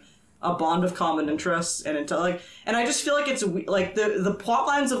 like, a bond of common interests and and I just feel like it's like the plot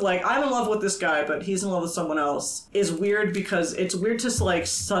lines of like, I'm in love with this guy but he's in love with someone else is weird, because it's weird to like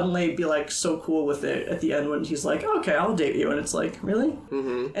suddenly be like so cool with it at the end when he's like, okay, I'll date you, and it's like, really?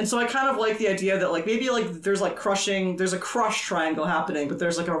 And so I kind of like the idea that like maybe like there's a crush triangle happening, but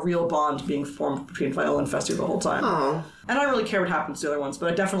there's like a real bond being formed between Viola and Festi the whole time. And I don't really care what happens to the other ones,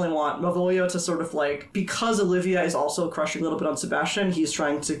 but I definitely want Malvolio to sort of like, because Olivia is also crushing a little bit on Sebastian, he's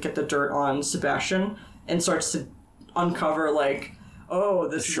trying to get the dirt on Sebastian and starts to uncover like, oh,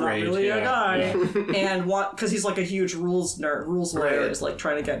 this is not really a guy. And because he's like a huge rules lawyer, is like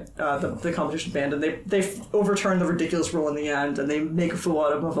trying to get the competition banned, and they overturn the ridiculous rule in the end, and they make a fool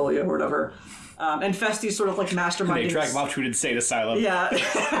out of Malvolio or whatever. And Festi's sort of like masterminding. They drag him off to an insane asylum. Yeah.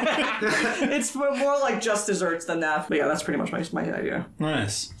 It's more like just desserts than that. But yeah, that's pretty much my idea.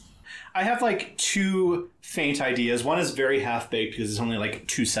 Nice. I have like two faint ideas. One is very half-baked because it's only like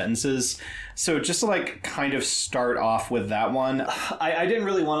 2 sentences. So just to like kind of start off with that one, I didn't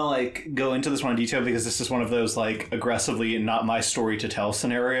really want to like go into this one in detail because this is one of those like aggressively not my story to tell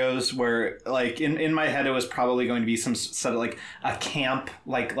scenarios where like in my head it was probably going to be some sort of like a camp,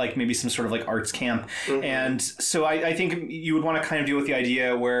 like maybe some sort of like arts camp. And so I think you would want to kind of deal with the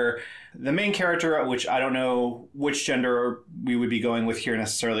idea where the main character, which I don't know which gender we would be going with here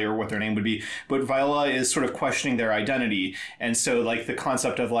necessarily or what their name would be, but Viola is sort of questioning their identity. And so like the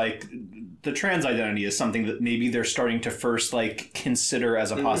concept of like the trans identity is something that maybe they're starting to first like consider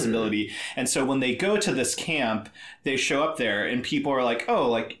as a possibility. And so when they go to this camp, they show up there and people are like, oh,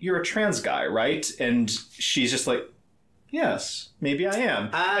 like you're a trans guy, right? And she's just like, yes, maybe I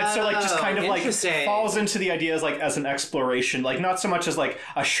am. And so like just kind of like falls into the idea as like as an exploration, like not so much as like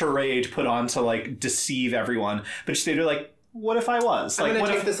a charade put on to like deceive everyone, but just they're like, what if I was? Like, I'm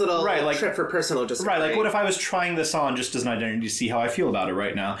going to take this little like, trip for personal discovery. Right, like what if I was trying this on just as an identity to see how I feel about it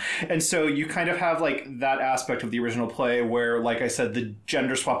right now? And so you kind of have like that aspect of the original play where, like I said, the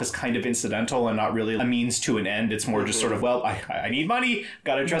gender swap is kind of incidental and not really a means to an end. It's more just sort of, well, I need money,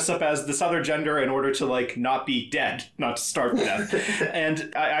 gotta dress up as this other gender in order to like not be dead, not to starve to death.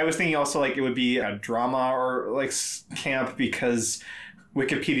 And I was thinking also like it would be a drama or like camp because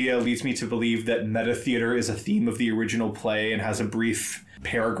Wikipedia leads me to believe that meta-theater is a theme of the original play and has a brief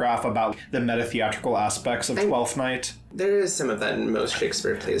paragraph about the meta-theatrical aspects of Twelfth Night. There is some of that in most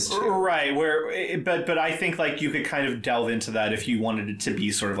Shakespeare plays too. Right, but I think like you could kind of delve into that if you wanted it to be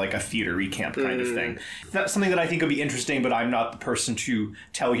sort of like a theater-y camp kind of thing. That's something that I think would be interesting, but I'm not the person to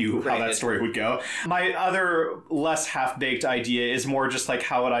tell you how that story would go. My other less half-baked idea is more just like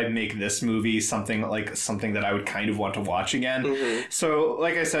how would I make this movie something that I would kind of want to watch again. So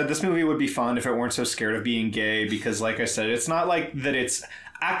like I said, this movie would be fun if it weren't so scared of being gay, because like I said, it's not like that it's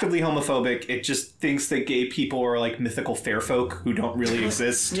actively homophobic. It just thinks that gay people are like mythical fair folk who don't really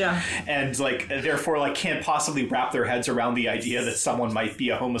exist. And like therefore like can't possibly wrap their heads around the idea that someone might be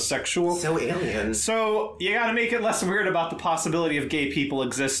a homosexual. So alien. So you gotta make it less weird about the possibility of gay people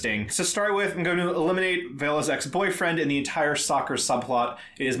existing. To start with, I'm going to eliminate Viola's ex-boyfriend in the entire soccer subplot.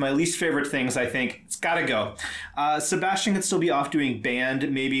 It is my least favorite things, I think. It's gotta go. Sebastian could still be off doing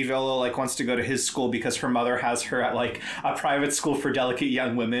band. Maybe Viola like wants to go to his school because her mother has her at like a private school for delicate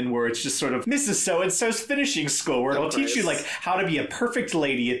young women where it's just sort of Mrs. So-and-so's finishing school where it'll teach you like how to be a perfect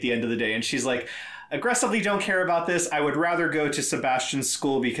lady at the end of the day. And she's like, aggressively don't care about this. I would rather go to Sebastian's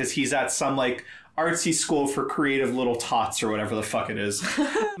school because he's at some like artsy school for creative little tots or whatever the fuck it is.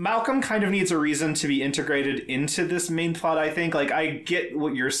 Malcolm kind of needs a reason to be integrated into this main plot, I think. Like, I get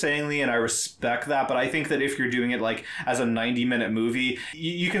what you're saying, Lee, and I respect that, but I think that if you're doing it, like, as a 90-minute movie,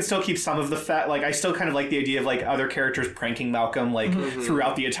 you can still keep some of the like, I still kind of like the idea of, like, other characters pranking Malcolm, like,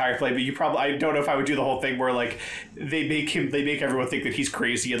 throughout the entire play, but I don't know if I would do the whole thing where, like, they make everyone think that he's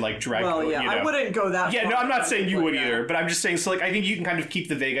crazy and, like, drag Well, yeah, I wouldn't go that far. Yeah, no, I'm not saying you would either, but I'm just saying, so, like, I think you can kind of keep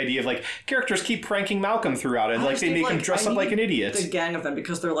the vague idea of, like, characters keep keep pranking Malcolm throughout it. Like, they make him dress up like an idiot. The gang of them,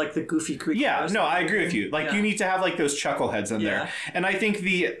 because they're like the goofy Greek. Yeah, no, I agree with you. Like, you need to have like those chuckleheads in there. And I think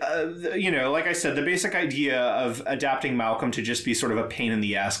like I said, the basic idea of adapting Malcolm to just be sort of a pain in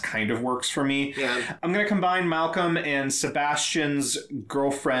the ass kind of works for me. Yeah. I'm going to combine Malcolm and Sebastian's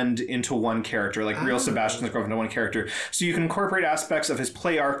girlfriend into one character, like real Sebastian's girlfriend into one character. So you can incorporate aspects of his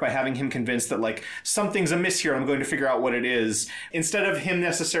play arc by having him convinced that like something's amiss here, I'm going to figure out what it is. Instead of him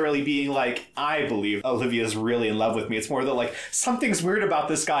necessarily being like, I believe Olivia's really in love with me. It's more that like, something's weird about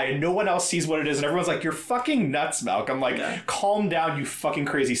this guy and no one else sees what it is. And everyone's like, you're fucking nuts, Malcolm. Like, calm down, you fucking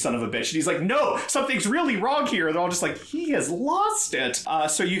crazy son of a bitch. And he's like, no, something's really wrong here. They're all just like, he has lost it.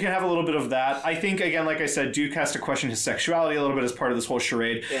 So you can have a little bit of that. I think, again, like I said, Duke has to question his sexuality a little bit as part of this whole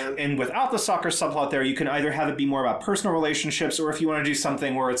charade. Yeah. And without the soccer subplot there, you can either have it be more about personal relationships, or if you want to do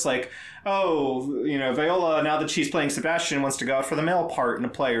something where it's like, oh, Viola, now that she's playing Sebastian, wants to go out for the male part in a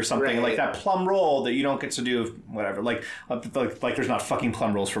play or something. Right. Like that plum role that you don't get to do, whatever. Like there's not fucking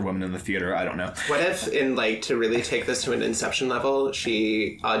plum roles for women in the theater. I don't know. What if, to really take this to an Inception level,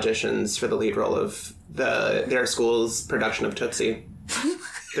 she auditions for the lead role of their school's production of Tootsie?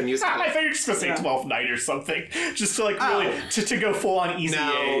 The musical. I thought you were just going to say 12th Night or something. Just to really, to go full on easy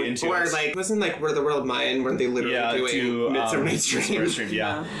A into or it. Wasn't Where the World Mine when they literally do Midsummer Night's Dream.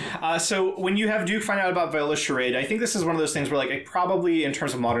 Yeah. So when you have Duke find out about Viola's charade, I think this is one of those things where like it probably, in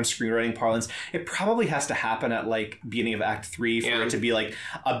terms of modern screenwriting parlance, it probably has to happen at like beginning of Act 3 for it to be like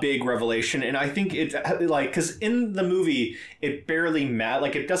a big revelation. And I think it because in the movie it barely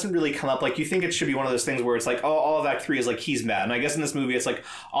like it doesn't really come up. Like you think it should be one of those things where it's like, oh, all of Act 3 is like he's mad. And I guess in this movie it's like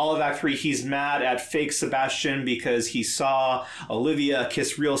all of Act 3 he's mad at fake Sebastian because he saw Olivia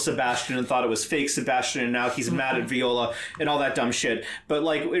kiss real Sebastian and thought it was fake Sebastian, and now he's mad at Viola and all that dumb shit. But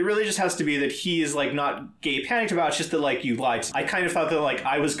like it really just has to be that he is like not gay panicked about it. It's just that like you lied. I kind of thought that like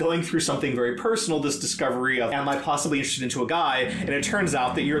I was going through something very personal, this discovery of am I possibly interested into a guy, and it turns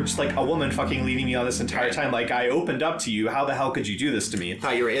out that you're just like a woman fucking leading me on this entire time. Like I opened up to you. How the hell could you do this to me?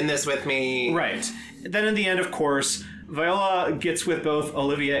 Thought you were in this with me. Right. Then in the end, of course, Viola gets with both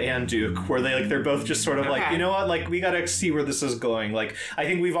Olivia and Duke, where they're both just sort of like, you know what, like we gotta see where this is going. Like I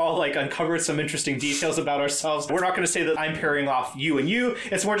think we've all like uncovered some interesting details about ourselves. We're not going to say that I'm pairing off you and you.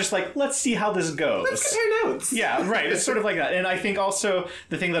 It's more just like, let's see how this goes. Let's compare notes. Yeah, right. It's sort of like that. And I think also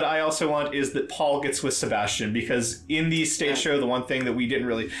the thing that I also want is that Paul gets with Sebastian, because in the stage show, the one thing that we didn't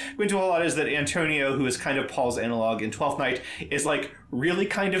really go into a lot is that Antonio, who is kind of Paul's analog in 12th Night, is like really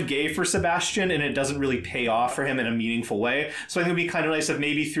kind of gay for Sebastian, and it doesn't really pay off for him in a meaningful way. So I think it would be kind of nice if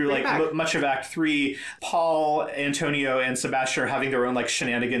maybe through like much of Act 3, Paul, Antonio, and Sebastian are having their own like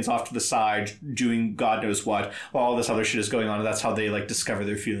shenanigans off to the side, doing God knows what, while all this other shit is going on, and that's how they like discover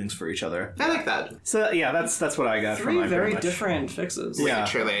their feelings for each other. I like that. So yeah, that's what I got from Three very different fixes. Yeah.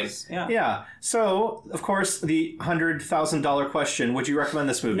 Truly. Yeah. So, of course, the $100,000 question, would you recommend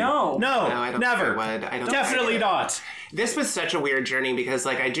this movie? No. I don't never. Think I would. Definitely not. This was such a weird journey because,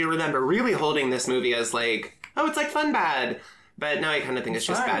 like, I do remember really holding this movie as, like, oh, it's, like, fun bad. But now I kind of think it's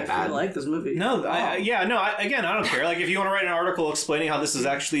just bad. I like this movie. No, I don't care. Like, if you want to write an article explaining how this is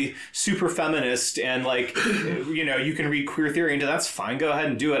actually super feminist and, like, you can read queer theory into that's fine. Go ahead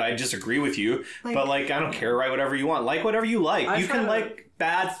and do it. I disagree with you. But, like, I don't care. Write whatever you want. Like whatever you like. You can like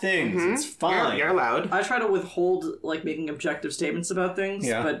bad things. It's fine. You're allowed. I try to withhold like making objective statements about things,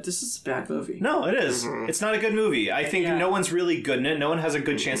 but this is a bad movie. No, it is. It's not a good movie. I think no one's really good in it. No one has a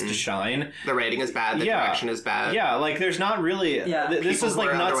good chance to shine. The writing is bad. The direction is bad. Yeah, like there's not really. This is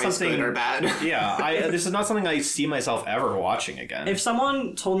like not something. Are bad. This is not something I see myself ever watching again. If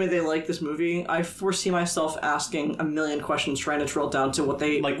someone told me they like this movie, I foresee myself asking a million questions, trying to drill down to what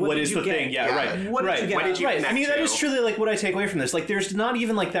they like. What is the thing? Yeah, right. What did you get? What did you I mean, that is truly like what I take away from this. Like, there's not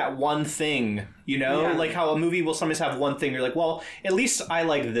even like that one thing, like how a movie will sometimes have one thing. You're like, well, at least I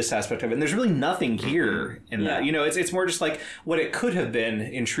like this aspect of it. And there's really nothing here in that. It's more just like what it could have been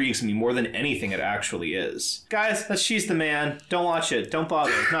intrigues me more than anything it actually is. Guys, that's She's the Man. Don't watch it. Don't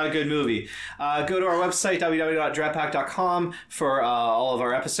bother. Not a good movie. Go to our website, www.dratpack.com, for all of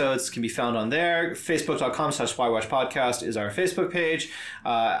our episodes. Can be found on there. Facebook.com/whywatchpodcast is our Facebook page.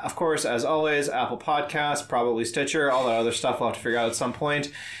 Of course, as always, Apple Podcasts, probably Stitcher, all that other stuff we'll have to figure out at some point.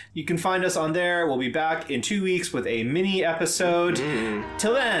 You can find us on there. We'll be back in 2 weeks with a mini episode.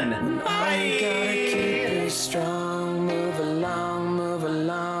 Till then, bye! You gotta keep it strong, move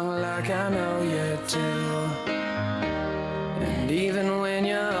along like I know you do. And even when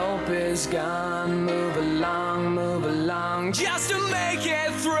your hope is gone, move along just to make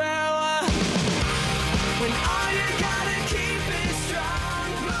it through. When all you gotta